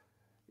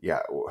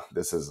yeah,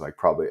 this is like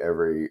probably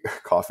every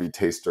coffee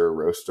taster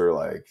roaster,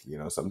 like,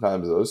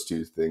 sometimes those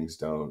two things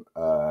don't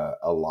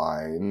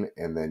align,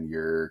 and then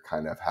you're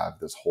kind of have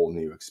this whole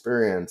new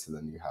experience, and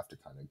then you have to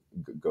kind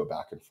of go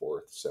back and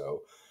forth.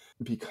 So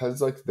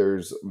because like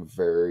there's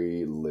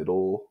very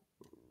little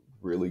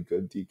really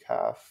good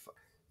decaf,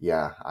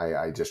 yeah,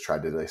 I just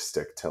tried to like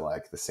stick to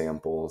like the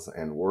samples,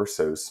 and we're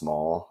so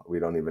small, we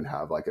don't even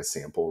have like a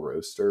sample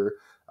roaster.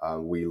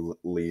 We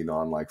lean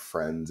on like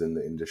friends in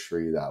the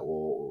industry that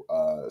will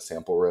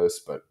sample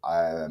roast, but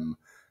I'm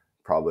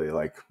probably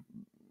like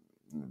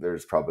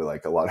there's probably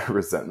like a lot of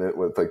resentment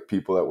with like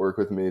people that work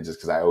with me just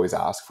because I always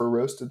ask for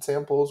roasted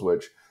samples,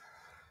 which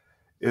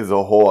is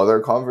a whole other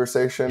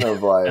conversation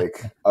of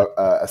like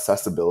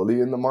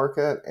accessibility in the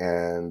market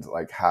and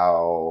like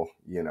how,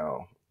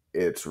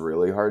 it's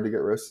really hard to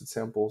get roasted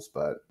samples.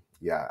 But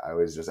yeah, I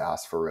always just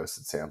ask for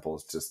roasted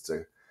samples just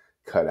to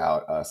cut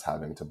out us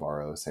having to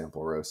borrow a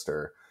sample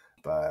roaster.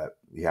 But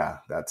yeah,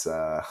 that's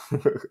a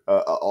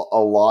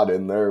lot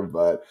in there.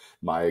 But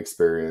my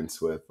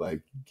experience with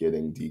like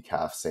getting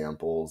decaf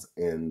samples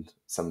and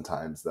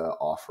sometimes the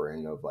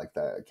offering of like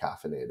the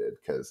caffeinated,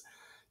 because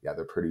yeah,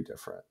 they're pretty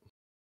different.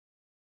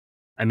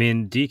 I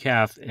mean,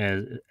 decaf,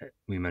 as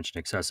we mentioned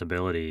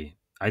accessibility,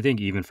 I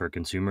think even for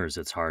consumers,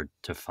 it's hard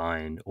to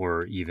find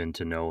or even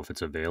to know if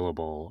it's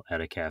available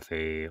at a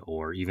cafe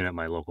or even at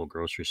my local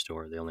grocery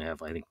store. They only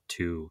have, I think,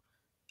 two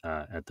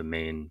at the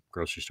main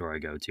grocery store I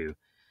go to.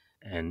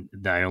 And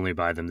I only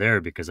buy them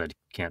there because I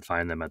can't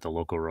find them at the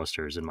local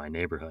roasters in my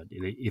neighborhood.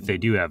 If they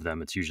do have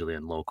them, it's usually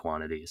in low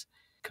quantities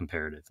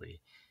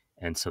comparatively.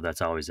 And so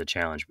that's always a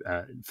challenge.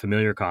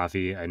 Familiar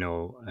coffee, I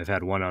know I've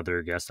had one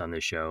other guest on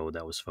this show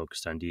that was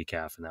focused on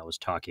decaf, and that was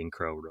Talking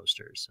Crow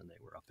Roasters. And they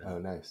were up in Oh,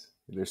 nice.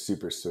 They're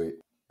super sweet.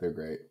 They're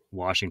great.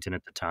 Washington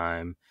at the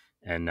time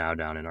and now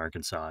down in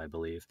Arkansas, I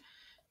believe.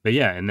 But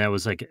yeah, and that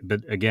was like, but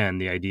again,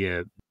 the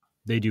idea,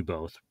 they do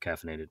both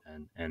caffeinated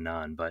and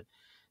non, but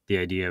the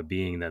idea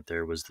being that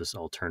there was this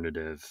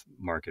alternative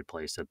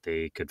marketplace that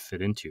they could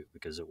fit into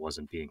because it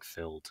wasn't being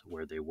filled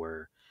where they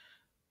were.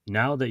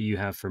 Now that you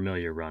have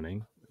Familiar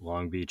running,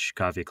 Long Beach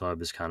Coffee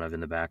Club is kind of in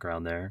the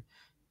background there.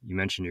 You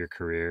mentioned your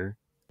career.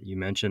 You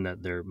mentioned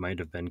that there might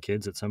have been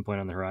kids at some point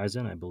on the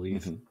horizon, I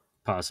believe, Hmm.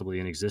 possibly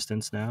in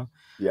existence now.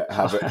 Yeah,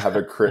 have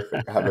a crib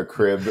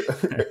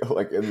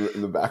like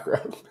in the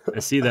background. I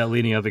see that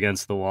leaning up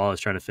against the wall. I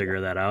was trying to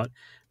figure that out.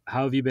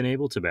 How have you been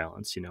able to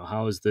balance?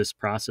 How has this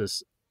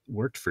process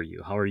worked for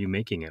you? How are you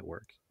making it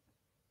work?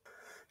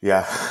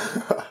 Yeah.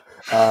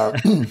 uh,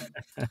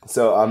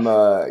 so I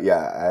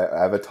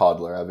have a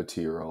toddler, I have a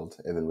 2-year-old,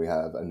 and then we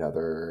have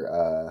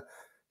another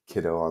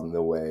kiddo on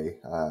the way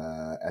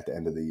at the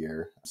end of the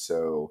year.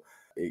 So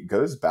it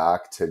goes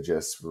back to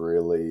just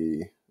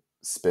really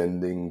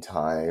spending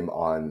time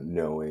on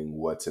knowing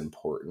what's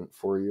important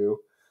for you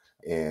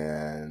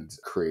and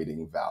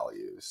creating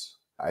values.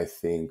 I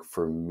think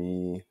for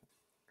me,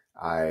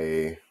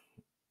 I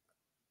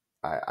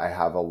I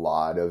have a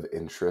lot of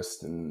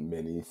interest in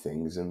many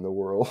things in the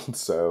world,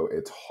 so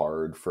it's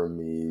hard for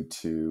me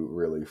to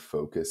really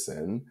focus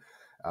in.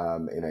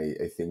 And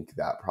I think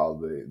that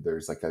probably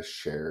there's like a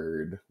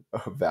shared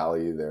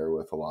value there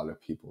with a lot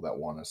of people that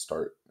want to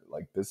start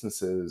like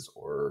businesses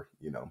or,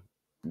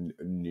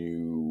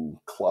 new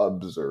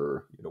clubs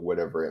or,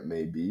 whatever it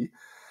may be.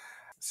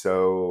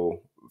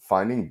 So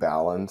finding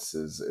balance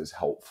is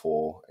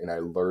helpful. And I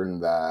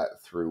learned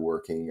that through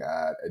working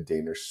at a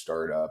Danish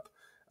startup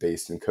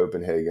based in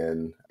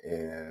Copenhagen.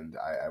 And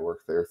I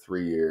worked there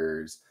 3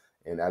 years.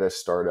 And at a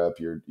startup,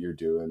 you're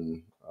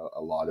doing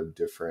a lot of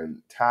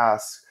different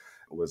tasks.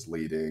 Was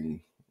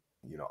leading,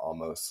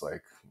 almost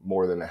like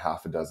more than a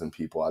half a dozen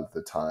people at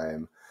the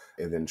time,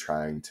 and then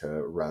trying to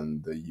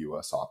run the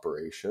US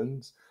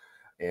operations.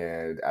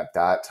 And at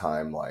that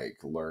time, like,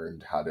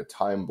 learned how to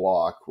time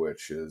block,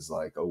 which is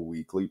like a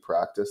weekly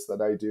practice that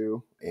I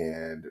do,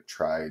 and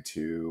try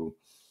to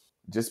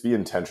just be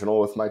intentional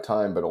with my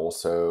time, but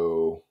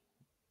also,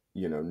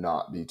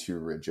 not be too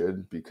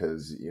rigid,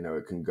 because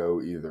it can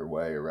go either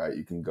way, right?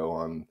 You can go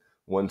on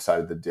one side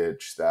of the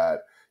ditch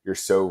that you're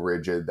so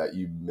rigid that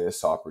you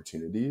miss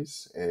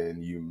opportunities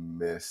and you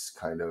miss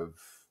kind of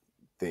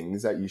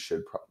things that you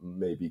should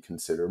maybe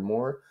consider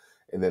more.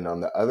 And then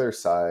on the other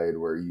side,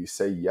 where you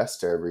say yes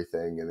to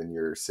everything, and then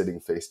you're sitting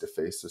face to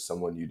face with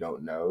someone you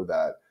don't know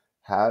that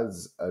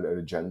has an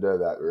agenda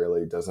that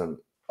really doesn't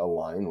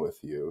align with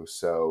you.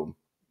 So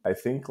I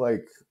think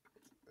like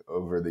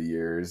over the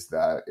years,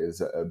 that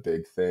is a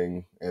big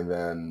thing. And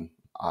then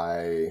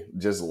I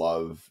just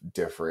love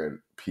different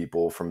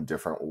people from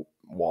different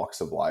walks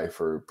of life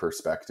or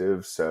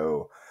perspectives.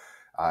 So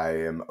I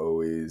am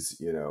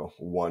always,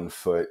 one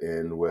foot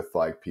in with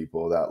like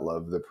people that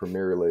love the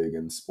Premier League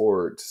and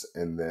sports,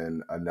 and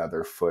then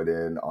another foot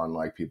in on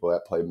like people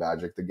that play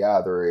Magic the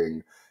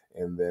Gathering,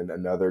 and then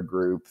another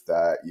group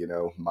that,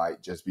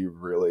 might just be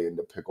really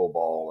into pickleball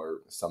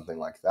or something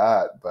like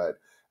that. But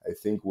I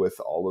think with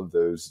all of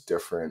those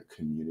different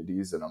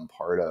communities that I'm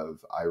part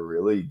of, I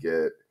really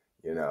get,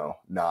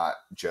 not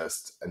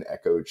just an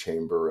echo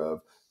chamber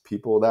of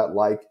people that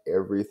like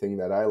everything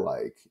that I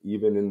like,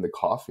 even in the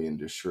coffee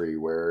industry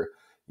where,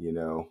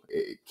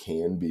 it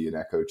can be an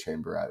echo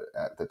chamber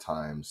at the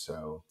time.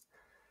 So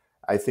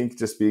I think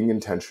just being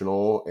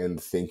intentional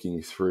and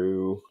thinking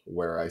through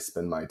where I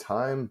spend my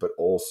time, but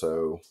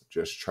also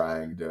just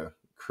trying to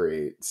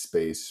create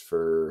space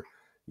for,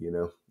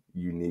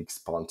 unique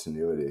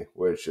spontaneity,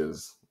 which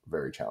is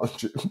very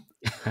challenging.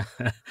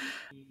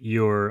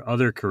 Your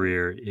other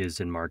career is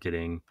in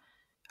marketing.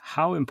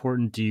 How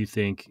important do you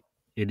think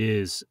it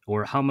is,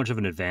 or how much of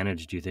an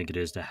advantage do you think it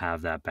is to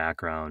have that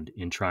background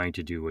in trying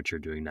to do what you're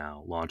doing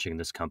now, launching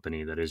this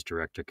company that is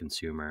direct to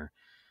consumer?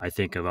 I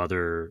think of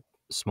other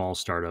small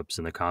startups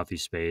in the coffee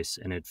space,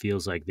 and it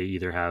feels like they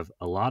either have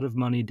a lot of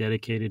money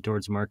dedicated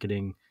towards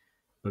marketing,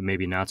 but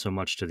maybe not so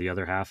much to the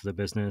other half of the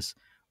business,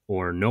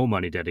 or no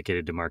money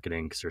dedicated to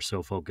marketing because they're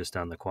so focused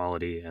on the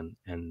quality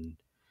and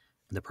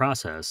the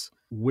process.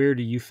 Where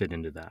do you fit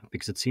into that?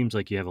 Because it seems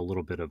like you have a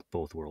little bit of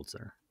both worlds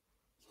there.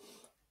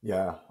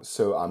 Yeah,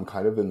 so I'm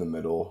kind of in the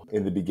middle.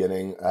 In the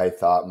beginning, I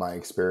thought my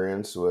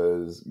experience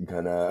was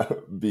gonna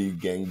be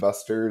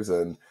gangbusters,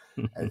 and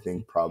I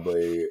think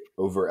probably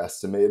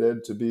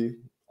overestimated, to be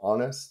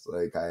honest.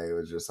 Like I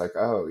was just like,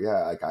 oh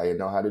yeah, like I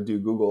know how to do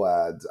Google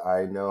ads.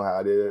 I know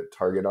how to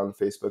target on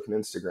Facebook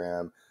and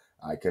Instagram.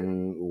 I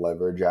can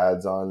leverage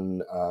ads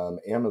on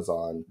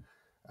Amazon.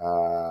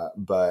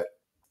 But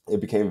it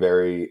became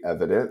very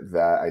evident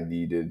that I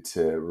needed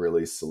to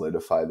really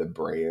solidify the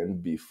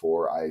brand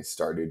before I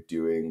started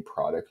doing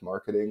product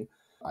marketing.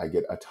 I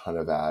get a ton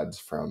of ads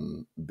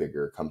from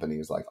bigger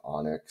companies like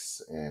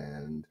Onyx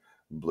and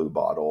Blue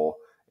Bottle,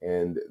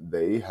 and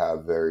they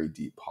have very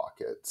deep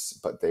pockets,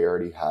 but they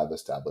already have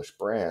established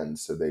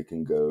brands, so they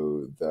can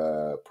go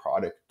the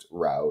product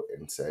route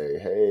and say,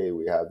 hey,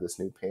 we have this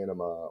new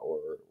Panama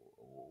or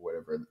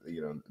whatever,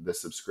 the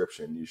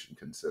subscription you should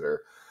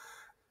consider.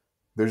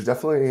 There's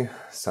definitely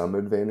some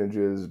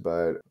advantages,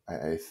 but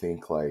I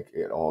think like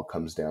it all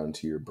comes down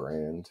to your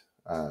brand.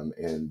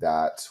 And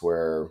that's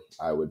where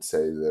I would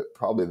say that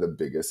probably the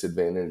biggest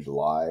advantage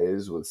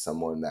lies with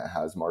someone that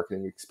has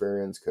marketing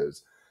experience,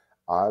 because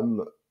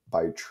I'm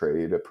by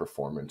trade a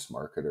performance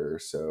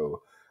marketer.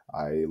 So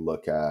I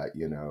look at,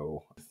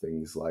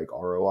 things like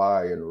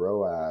ROI and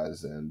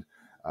ROAS, and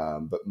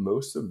but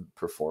most of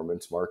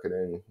performance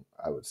marketing,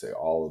 I would say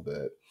all of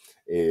it,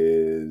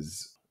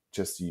 is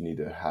just you need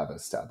to have an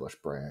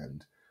established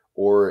brand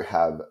or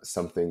have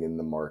something in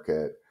the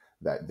market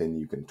that then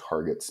you can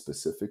target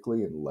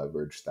specifically and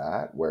leverage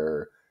that.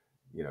 Where,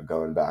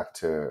 going back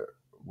to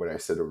what I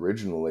said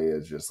originally,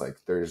 is just like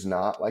there's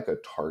not like a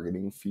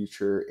targeting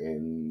feature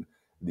in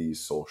these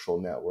social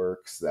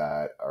networks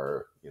that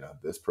are,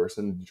 this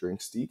person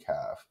drinks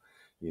decaf,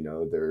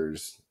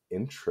 there's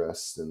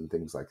interest and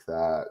things like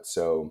that.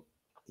 So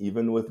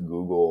even with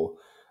Google,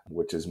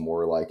 which is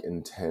more like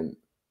intent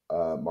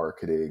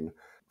marketing,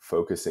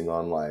 focusing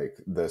on like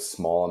the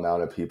small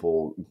amount of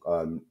people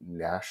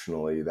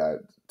nationally that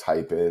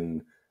type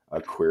in a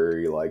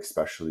query like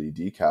specialty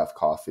decaf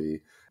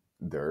coffee,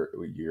 there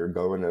you're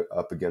going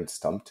up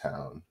against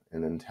Stumptown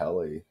and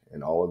Intelli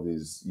and all of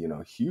these,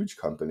 huge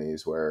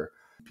companies where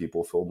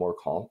people feel more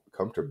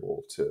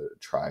comfortable to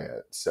try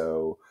it.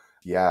 So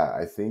yeah,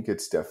 I think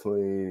it's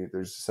definitely,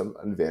 there's some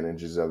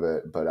advantages of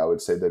it, but I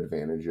would say the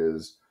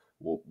advantages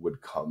would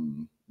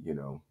come,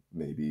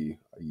 maybe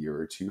a year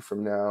or two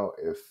from now,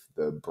 if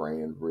the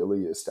brand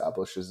really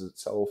establishes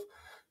itself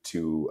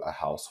to a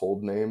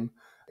household name.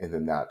 And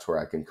then that's where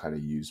I can kind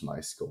of use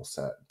my skill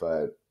set.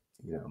 But,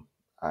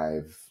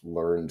 I've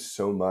learned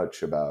so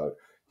much about,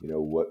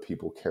 what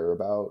people care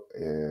about,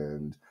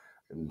 and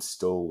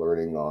still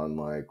learning on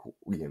like,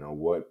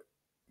 what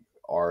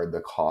are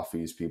the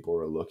coffees people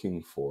are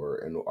looking for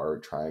and are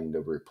trying to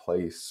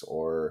replace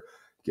or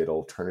get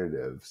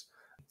alternatives.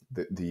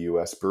 The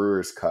US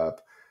Brewers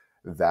Cup,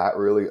 that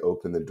really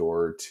opened the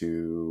door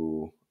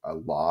to a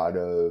lot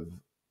of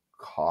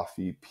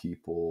coffee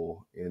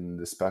people in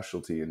the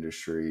specialty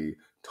industry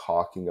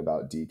talking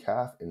about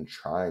decaf and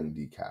trying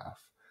decaf.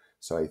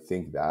 So I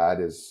think that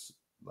is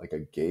like a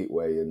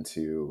gateway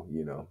into,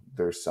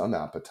 there's some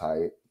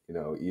appetite,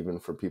 even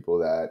for people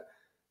that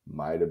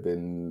might have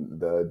been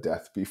the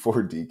death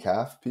before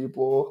decaf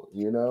people,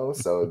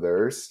 so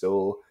there's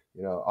still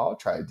I'll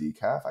try a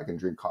decaf. I can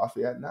drink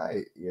coffee at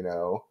night,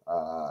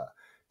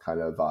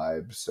 kind of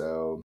vibe.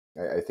 So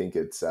I think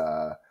it's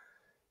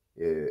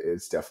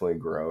definitely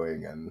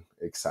growing and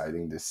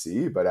exciting to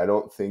see, but I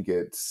don't think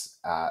it's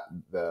at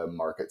the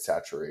market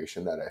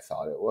saturation that I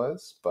thought it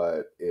was,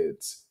 but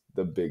it's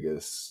the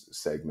biggest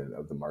segment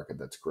of the market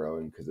that's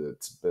growing because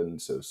it's been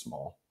so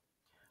small.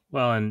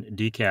 Well, and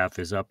decaf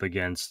is up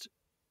against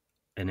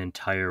an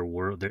entire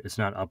world. It's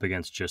not up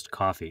against just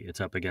coffee.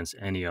 It's up against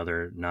any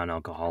other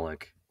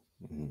non-alcoholic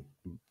Mhm.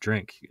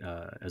 drink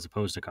as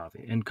opposed to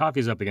coffee. And coffee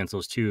is up against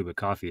those too, but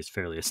coffee is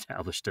fairly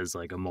established as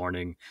like a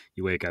morning.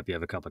 You wake up, you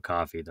have a cup of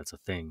coffee. That's a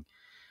thing.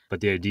 But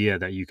the idea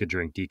that you could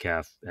drink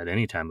decaf at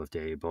any time of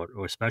day, but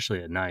or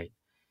especially at night,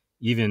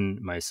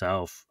 even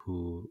myself,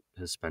 who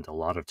has spent a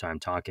lot of time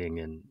talking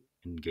and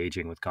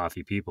engaging with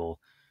coffee people,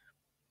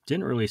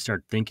 didn't really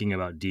start thinking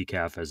about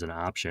decaf as an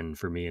option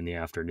for me in the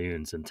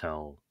afternoons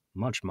until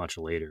much, much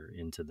later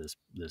into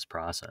this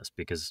process.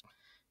 Because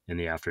in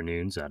the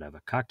afternoons, I'd have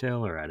a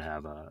cocktail or I'd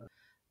have a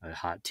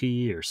hot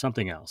tea or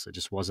something else. It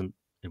wasn't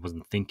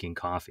thinking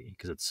coffee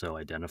because it's so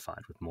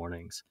identified with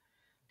mornings.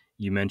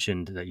 You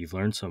mentioned that you've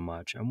learned so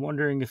much. I'm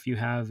wondering if you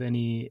have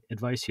any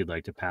advice you'd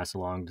like to pass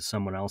along to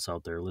someone else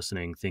out there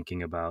listening,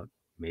 thinking about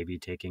maybe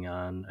taking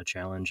on a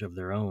challenge of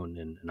their own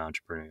in an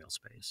entrepreneurial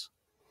space.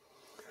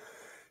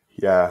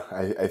 Yeah,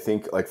 I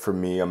think like for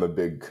me, I'm a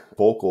big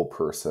vocal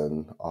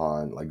person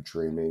on like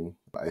dreaming.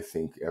 I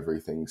think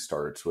everything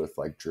starts with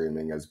like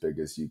dreaming as big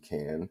as you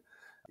can,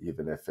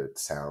 even if it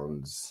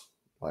sounds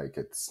like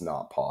it's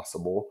not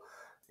possible,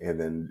 and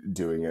then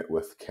doing it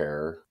with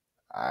care.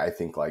 I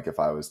think like if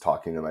I was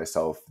talking to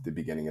myself at the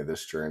beginning of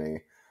this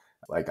journey,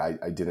 like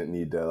I didn't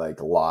need to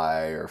like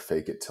lie or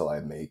fake it till I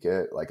make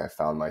it. Like I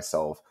found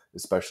myself,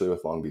 especially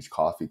with Long Beach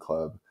Coffee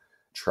Club,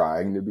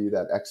 trying to be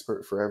that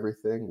expert for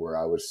everything where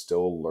I was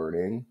still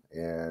learning.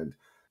 And,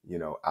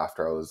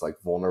 after I was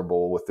like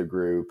vulnerable with the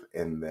group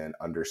and then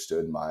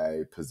understood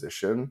my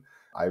position,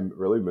 I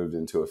really moved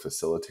into a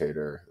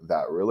facilitator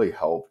that really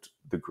helped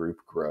the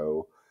group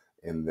grow.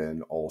 And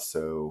then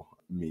also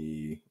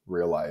me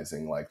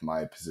realizing like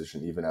my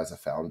position, even as a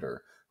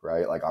founder,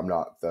 right? Like I'm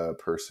not the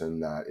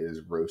person that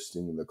is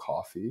roasting the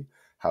coffee.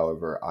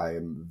 However,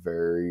 I'm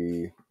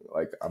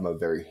a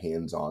very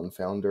hands-on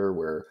founder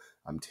where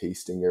I'm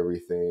tasting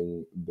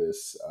everything.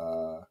 This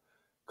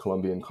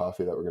Colombian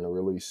coffee that we're going to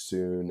release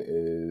soon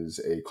is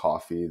a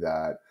coffee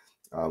that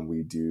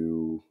we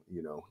do,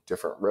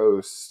 different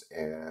roasts,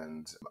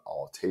 and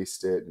I'll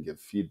taste it and give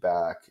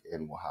feedback,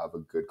 and we'll have a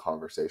good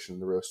conversation,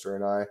 the roaster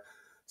and I.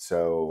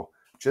 So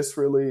just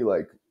really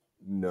like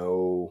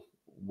know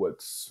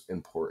what's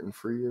important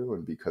for you.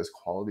 And because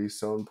quality is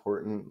so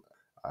important,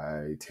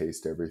 I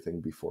taste everything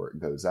before it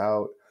goes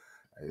out.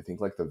 I think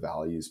like the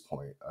values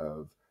point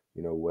of,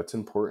 what's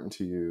important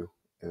to you.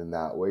 And in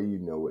that way,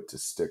 what to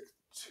stick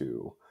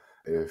to.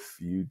 If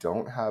you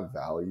don't have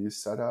values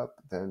set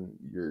up, then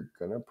you're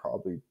going to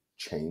probably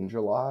change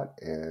a lot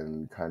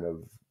and kind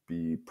of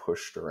be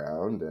pushed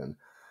around. And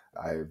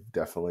I've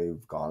definitely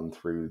gone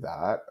through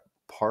that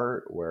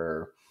part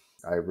where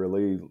I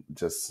really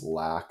just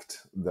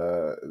lacked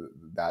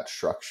that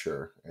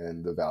structure,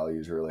 and the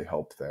values really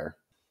helped there.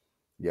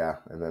 Yeah,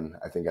 and then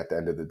I think at the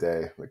end of the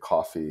day, the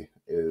coffee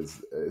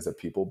is a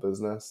people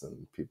business,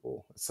 and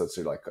people, it's such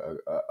like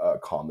a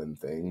common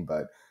thing.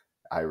 But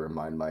I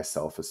remind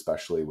myself,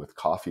 especially with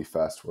Coffee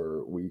Fest,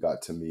 where we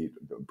got to meet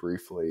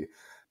briefly,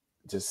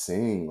 just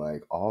seeing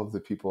like all of the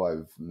people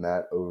I've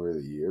met over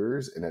the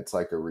years, and it's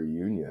like a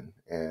reunion.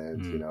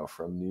 And Mm.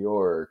 from New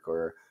York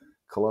or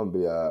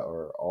Colombia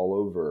or all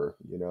over,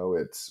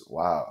 it's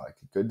wow, like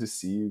good to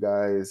see you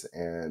guys.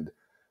 And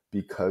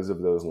because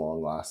of those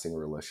long lasting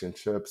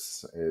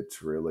relationships,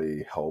 it's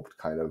really helped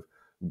kind of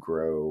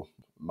grow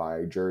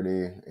my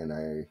journey, and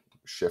I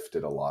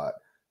shifted a lot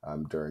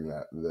during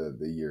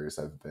the years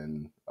I've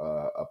been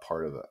a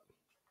part of it.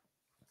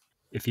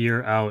 If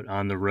you're out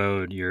on the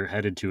road, you're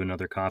headed to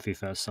another coffee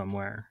fest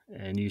somewhere,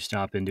 and you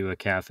stop into a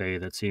cafe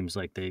that seems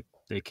like they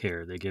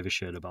care, they give a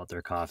shit about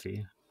their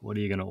coffee. What are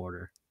you going to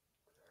order?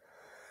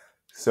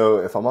 So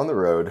if I'm on the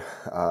road,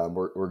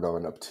 we're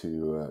going up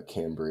to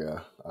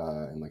Cambria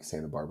in like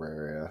Santa Barbara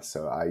area.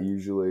 So I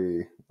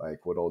usually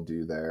like what I'll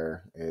do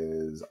there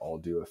is I'll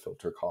do a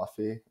filter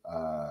coffee,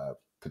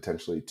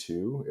 potentially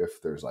two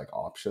if there's like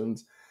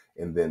options,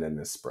 and then an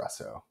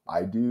espresso.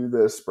 I do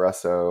the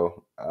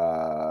espresso.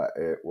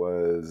 It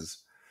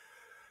was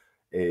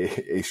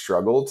a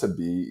struggle to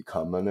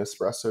become an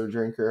espresso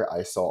drinker.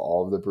 I saw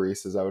all of the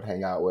baristas I would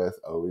hang out with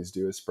always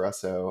do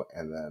espresso,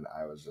 and then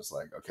I was just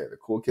like, okay, the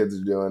cool kids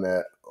are doing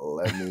it.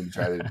 Let me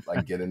try to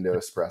like get into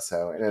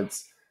espresso, and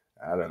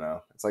I don't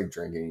know, it's like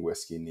drinking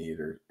whiskey neat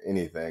or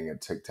anything.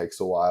 It takes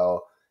a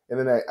while, and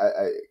then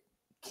I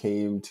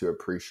came to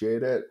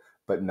appreciate it,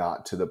 but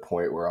not to the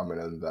point where I'm going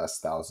to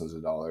invest thousands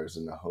of dollars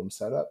in a home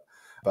setup.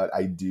 But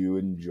I do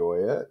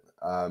enjoy it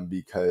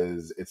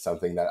because it's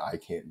something that I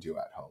can't do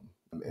at home.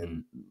 Mm.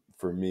 And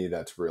for me,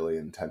 that's really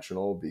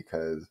intentional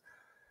because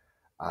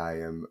I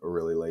am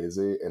really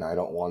lazy and I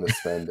don't want to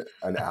spend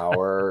an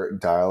hour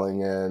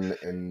dialing in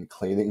and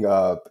cleaning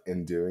up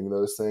and doing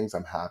those things.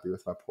 I'm happy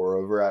with my pour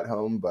over at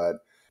home, but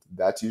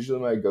that's usually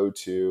my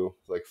go-to,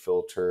 like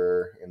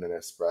filter and an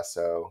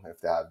espresso. If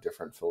they have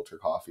different filter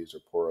coffees or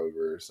pour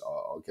overs,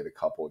 I'll get a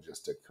couple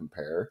just to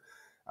compare.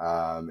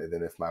 And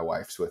then if my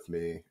wife's with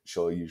me,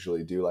 she'll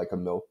usually do like a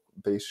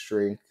milk-based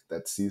drink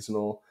that's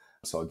seasonal.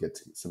 So I'll get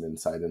some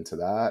insight into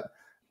that.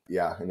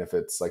 Yeah, and if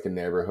it's like a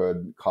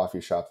neighborhood coffee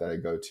shop that I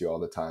go to all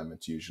the time,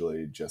 it's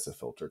usually just a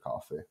filter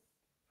coffee.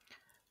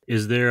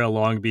 Is there a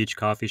Long Beach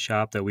coffee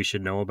shop that we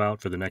should know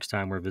about for the next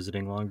time we're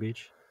visiting Long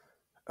Beach?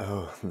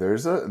 Oh,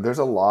 there's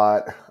a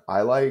lot.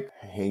 I like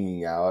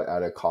hanging out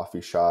at a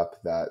coffee shop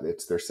that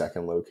it's their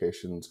second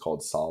location. It's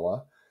called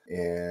Sala,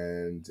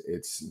 and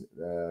it's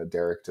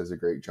Derek does a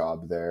great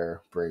job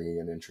there bringing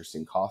in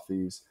interesting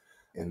coffees.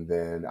 And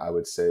then I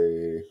would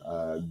say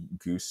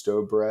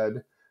Gusto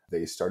Bread.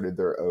 They started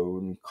their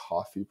own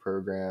coffee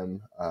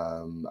program.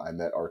 I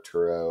met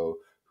Arturo,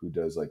 who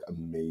does like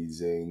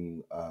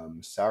amazing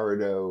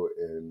sourdough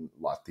and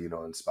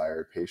Latino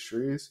inspired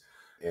pastries,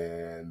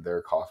 and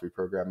their coffee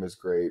program is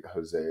great.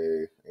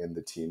 Jose and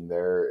the team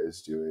there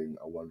is doing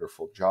a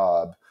wonderful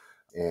job.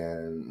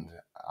 And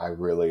I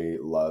really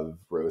love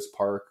Rose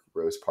Park.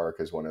 Rose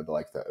Park is one of the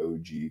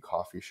OG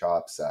coffee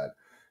shops that,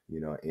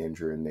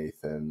 Andrew and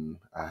Nathan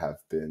have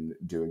been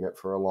doing it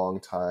for a long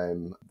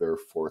time. Their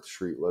 4th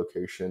Street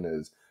location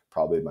is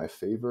probably my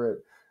favorite.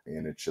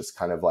 And it's just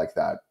kind of like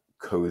that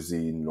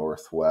cozy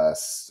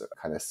Northwest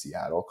kind of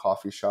Seattle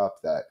coffee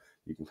shop that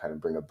you can kind of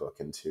bring a book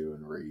into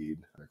and read.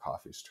 Their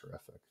coffee's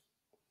terrific.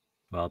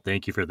 Well,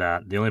 thank you for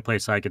that. The only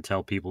place I could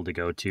tell people to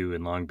go to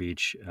in Long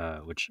Beach,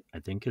 which I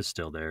think is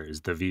still there,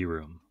 is the V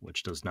Room,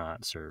 which does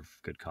not serve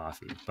good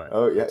coffee. But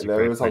Oh yeah, it's a that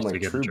great was on place to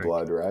like get a True drink.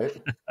 Blood,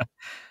 right?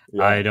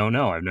 I Yeah. don't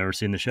know. I've never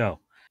seen the show.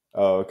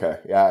 Oh, okay.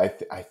 Yeah,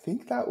 I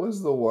think that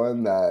was the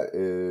one that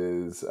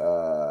is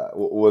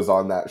was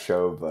on that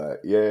show, but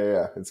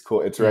yeah, it's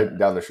cool. It's Yeah. right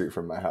down the street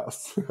from my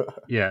house.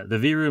 Yeah. The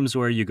V Room's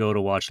where you go to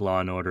watch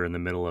Law and Order in the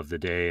middle of the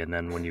day, and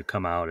then when you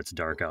come out, it's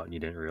dark out and you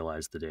didn't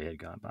realize the day had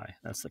gone by.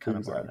 That's the kind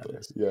of bar that Exactly.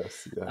 is.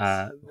 Yes,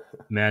 yes.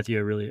 Matthew,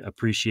 I really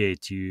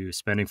appreciate you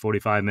spending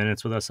 45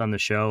 minutes with us on the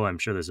show. I'm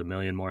sure there's a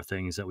million more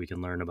things that we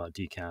can learn about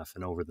decaf,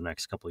 and over the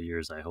next couple of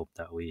years, I hope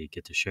that we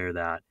get to share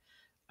that.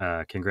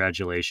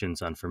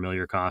 Congratulations on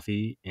Familiar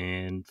Coffee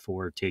and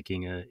for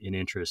taking an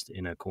interest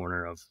in a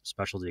corner of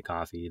specialty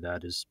coffee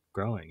that is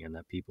growing and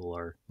that people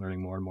are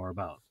learning more and more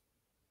about.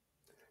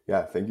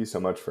 Yeah, thank you so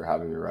much for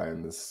having me,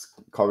 Ryan. This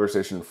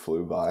conversation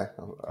flew by,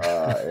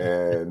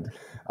 and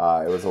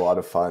it was a lot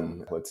of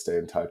fun. Let's stay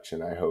in touch,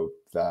 and I hope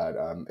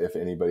that if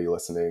anybody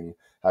listening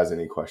has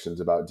any questions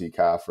about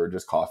decaf or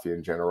just coffee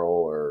in general,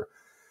 or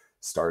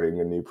starting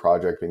a new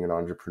project, being an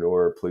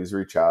entrepreneur, please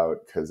reach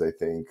out, because I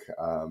think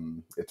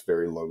it's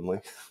very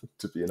lonely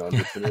to be an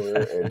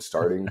entrepreneur and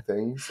starting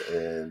things.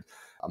 And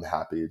I'm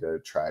happy to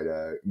try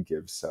to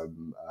give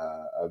some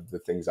of the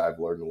things I've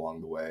learned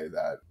along the way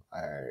that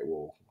I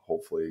will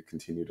hopefully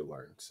continue to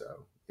learn.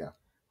 So, yeah.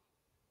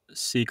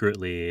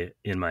 Secretly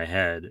in my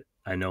head,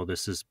 I know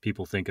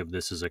people think of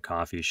this as a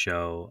coffee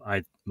show.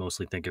 I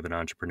mostly think of an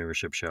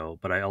entrepreneurship show,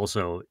 but I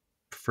also,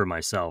 for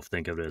myself,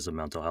 think of it as a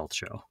mental health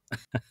show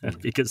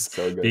because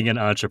So being good. an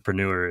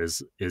entrepreneur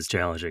is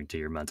challenging to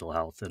your mental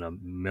health in a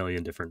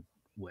million different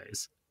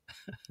ways.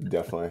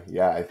 Definitely.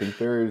 Yeah, I think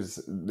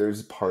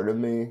there's part of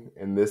me,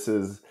 and this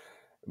is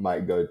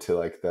might go to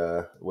like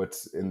the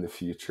what's in the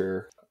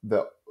future.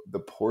 The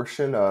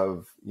portion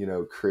of,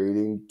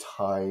 creating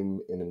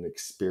time and an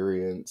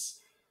experience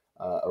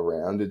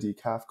around a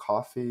decaf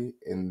coffee,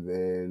 and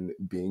then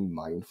being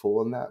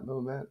mindful in that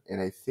moment. And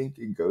I think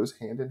it goes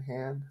hand in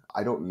hand.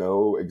 I don't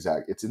know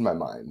it's in my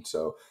mind.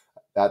 So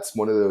that's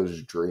one of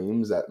those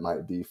dreams that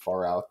might be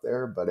far out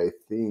there, but I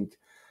think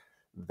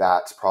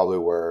that's probably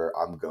where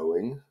I'm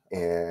going.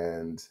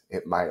 And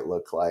it might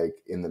look like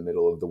in the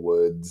middle of the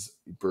woods,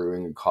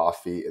 brewing a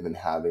coffee and then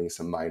having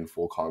some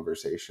mindful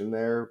conversation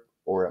there,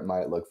 or it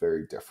might look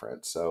very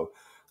different. So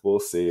we'll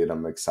see. And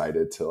I'm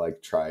excited to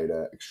try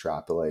to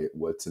extrapolate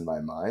what's in my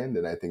mind.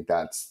 And I think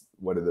that's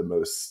one of the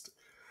most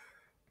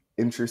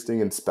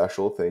interesting and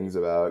special things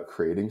about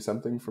creating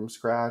something from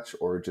scratch,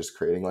 or just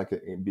creating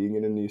being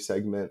in a new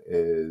segment,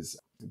 is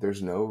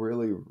there's no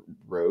really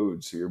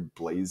road. So you're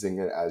blazing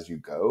it as you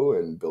go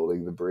and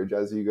building the bridge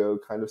as you go,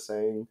 kind of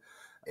saying.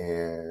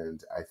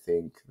 And I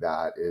think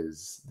that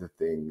is the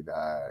thing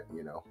that,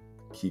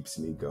 keeps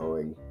me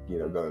going,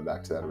 going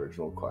back to that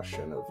original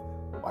question of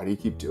why do you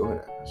keep doing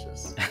it? It's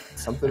just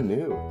something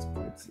new.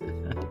 It's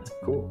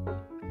cool.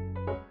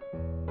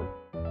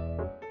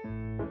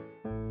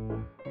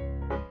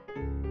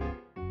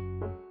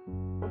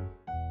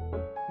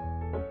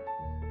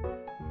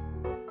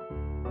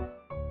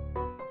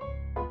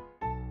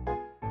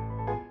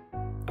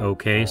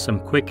 Okay,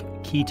 some quick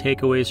key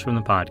takeaways from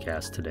the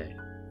podcast today.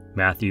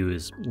 Matthew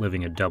is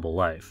living a double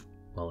life.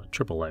 Well, a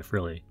triple life,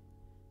 really.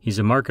 He's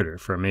a marketer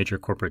for a major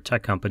corporate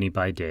tech company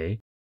by day,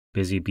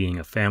 busy being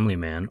a family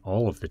man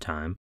all of the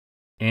time,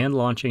 and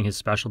launching his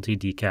specialty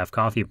decaf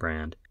coffee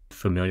brand,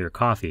 Familiar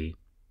Coffee,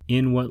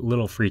 in what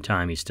little free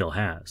time he still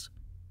has.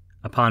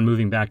 Upon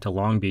moving back to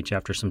Long Beach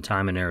after some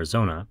time in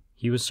Arizona,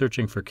 he was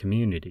searching for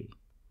community.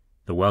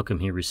 The welcome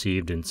he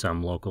received in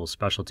some local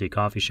specialty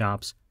coffee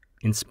shops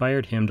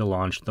inspired him to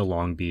launch the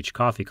Long Beach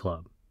Coffee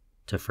Club,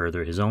 to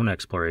further his own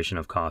exploration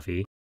of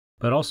coffee,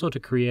 but also to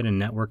create a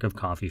network of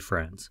coffee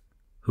friends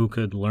who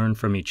could learn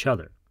from each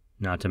other,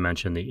 not to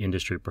mention the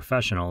industry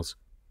professionals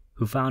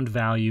who found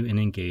value in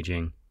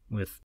engaging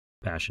with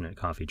passionate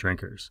coffee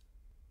drinkers.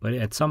 But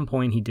at some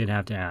point he did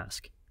have to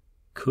ask,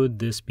 could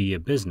this be a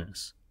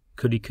business?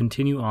 Could he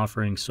continue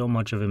offering so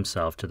much of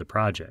himself to the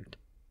project?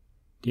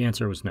 The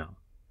answer was no.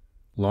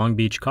 Long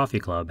Beach Coffee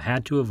Club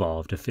had to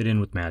evolve to fit in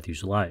with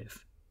Matthew's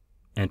life.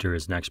 Enter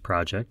his next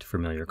project,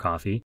 Familiar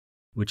Coffee,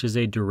 which is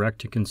a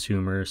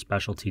direct-to-consumer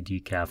specialty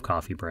decaf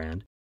coffee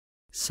brand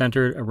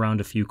centered around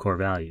a few core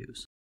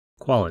values: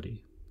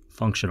 quality,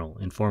 functional,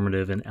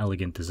 informative, and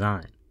elegant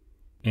design,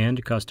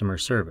 and customer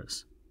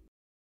service.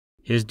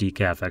 His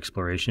decaf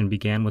exploration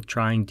began with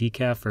trying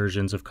decaf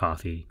versions of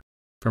coffee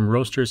from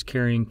roasters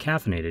carrying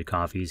caffeinated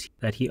coffees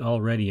that he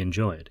already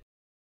enjoyed.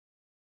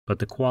 But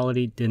the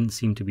quality didn't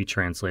seem to be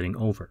translating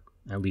over,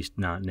 at least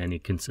not in any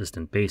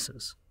consistent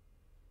basis.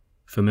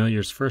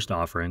 Familiar's first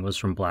offering was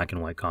from black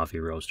and white coffee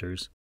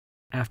roasters,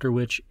 after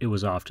which it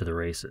was off to the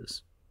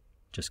races.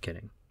 Just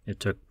kidding. It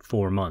took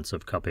 4 months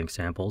of cupping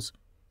samples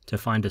to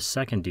find a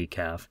second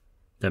decaf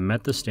that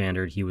met the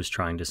standard he was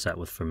trying to set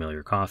with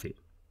Familiar Coffee.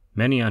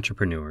 Many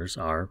entrepreneurs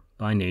are,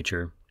 by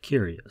nature,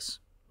 curious,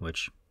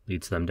 which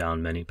leads them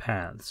down many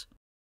paths.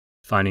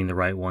 Finding the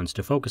right ones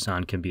to focus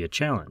on can be a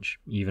challenge,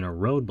 even a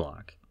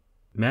roadblock.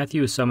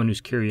 Matthew is someone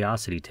whose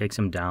curiosity takes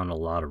him down a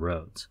lot of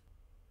roads.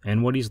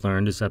 And what he's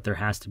learned is that there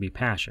has to be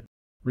passion,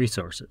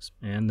 resources,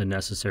 and the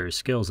necessary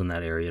skills in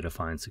that area to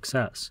find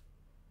success.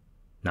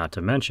 Not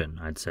to mention,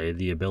 I'd say,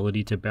 the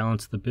ability to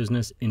balance the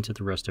business into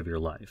the rest of your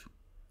life,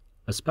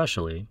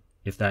 especially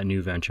if that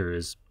new venture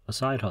is a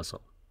side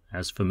hustle,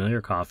 as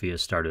Familiar Coffee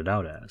has started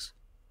out as.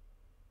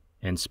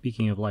 And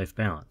speaking of life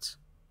balance,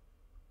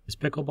 is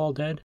pickleball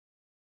dead?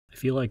 I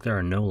feel like there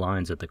are no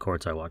lines at the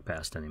courts I walk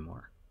past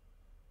anymore.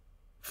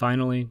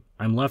 Finally,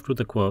 I'm left with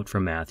a quote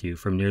from Matthew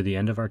from near the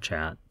end of our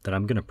chat that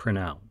I'm going to print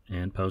out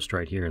and post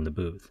right here in the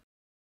booth.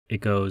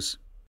 It goes,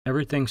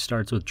 "Everything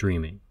starts with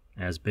dreaming,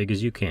 as big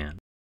as you can,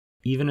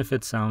 even if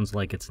it sounds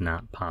like it's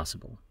not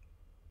possible,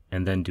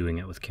 and then doing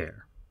it with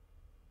care."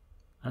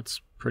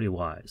 That's pretty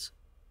wise.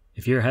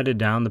 If you're headed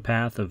down the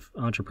path of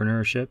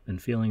entrepreneurship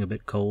and feeling a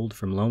bit cold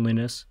from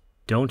loneliness,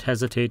 don't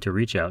hesitate to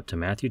reach out to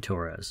Matthew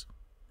Torres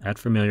at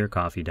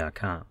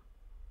familiarcoffee.com.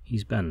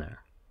 He's been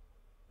there.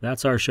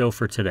 That's our show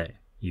for today.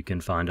 You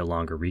can find a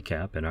longer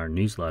recap in our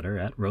newsletter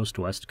at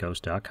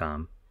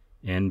roastwestcoast.com,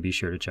 and be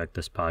sure to check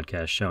this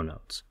podcast show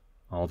notes.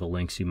 All the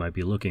links you might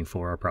be looking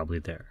for are probably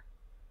there.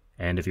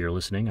 And if you're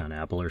listening on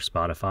Apple or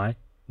Spotify,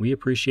 we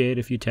appreciate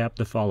if you tap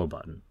the follow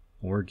button,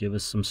 or give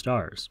us some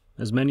stars,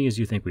 as many as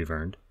you think we've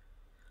earned.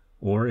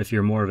 Or if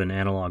you're more of an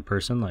analog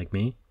person like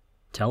me,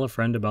 tell a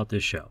friend about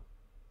this show.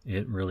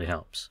 It really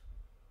helps.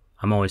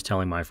 I'm always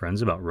telling my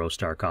friends about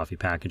Roastar Coffee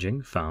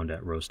Packaging, found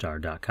at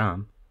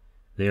roastar.com.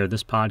 They are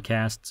this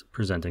podcast's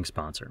presenting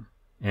sponsor,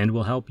 and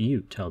will help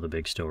you tell the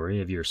big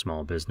story of your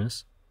small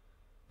business.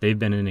 They've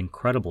been an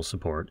incredible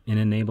support in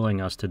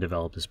enabling us to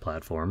develop this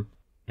platform,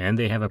 and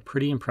they have a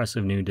pretty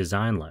impressive new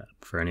design lab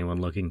for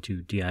anyone looking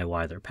to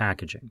DIY their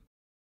packaging.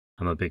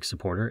 I'm a big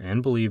supporter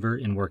and believer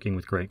in working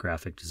with great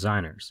graphic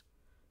designers,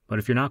 but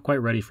if you're not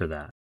quite ready for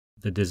that,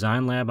 the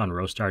design lab on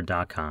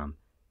roastar.com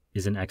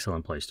is an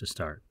excellent place to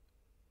start.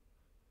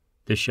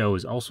 This show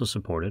is also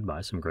supported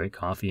by some great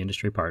coffee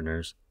industry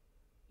partners,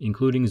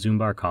 including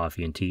Zumbar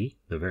Coffee and Tea,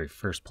 the very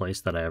first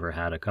place that I ever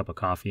had a cup of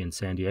coffee in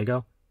San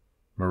Diego,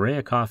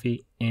 Maria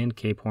Coffee, and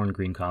Cape Horn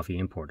Green Coffee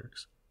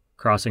importers.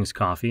 Crossings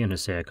Coffee and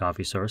Hasea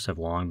Coffee Source have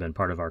long been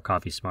part of our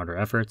Coffee Smarter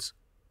efforts,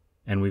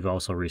 and we've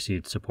also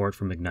received support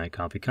from Ignite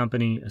Coffee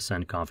Company,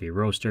 Ascend Coffee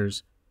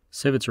Roasters,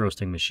 Civets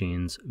Roasting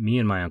Machines, Me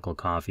and My Uncle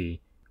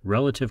Coffee,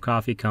 Relative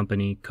Coffee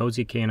Company,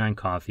 Cozy Canine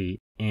Coffee,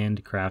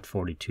 and Craft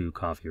 42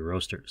 Coffee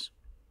Roasters.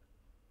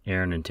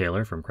 Aaron and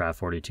Taylor from Craft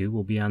 42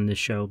 will be on this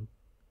show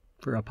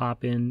for a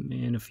pop-in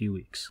in a few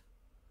weeks.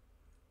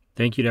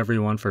 Thank you to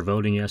everyone for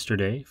voting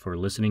yesterday, for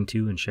listening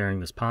to and sharing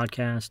this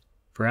podcast,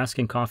 for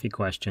asking coffee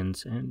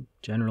questions, and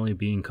generally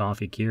being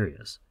coffee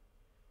curious.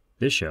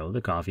 This show,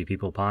 the Coffee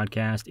People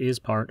Podcast, is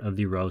part of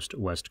the Roast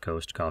West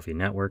Coast Coffee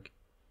Network,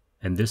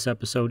 and this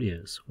episode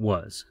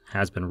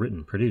has been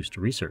written, produced,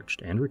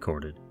 researched, and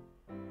recorded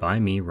by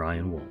me,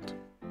 Ryan Woldt.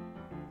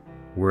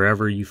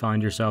 Wherever you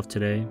find yourself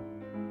today,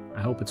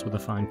 I hope it's with a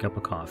fine cup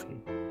of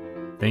coffee.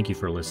 Thank you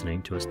for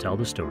listening to us tell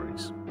the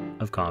stories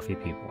of coffee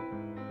people.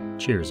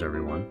 Cheers,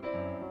 everyone.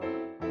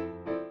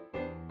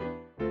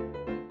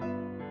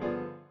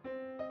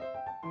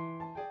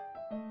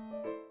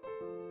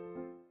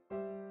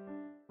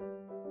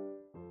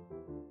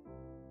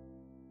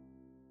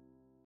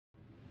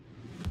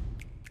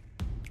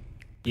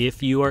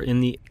 If you are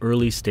in the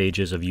early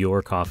stages of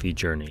your coffee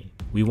journey,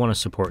 we want to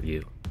support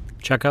you.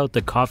 check out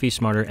the Coffee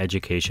Smarter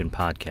Education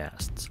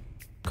podcasts.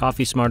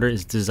 Coffee Smarter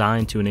is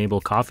designed to enable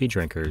coffee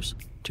drinkers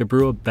to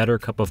brew a better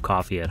cup of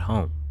coffee at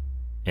home.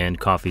 And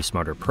Coffee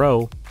Smarter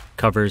Pro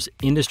covers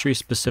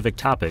industry-specific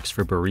topics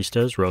for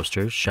baristas,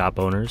 roasters, shop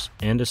owners,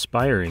 and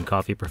aspiring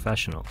coffee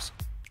professionals.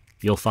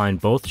 You'll find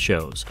both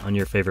shows on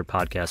your favorite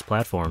podcast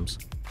platforms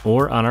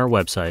or on our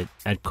website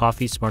at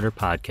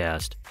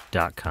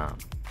coffeesmarterpodcast.com.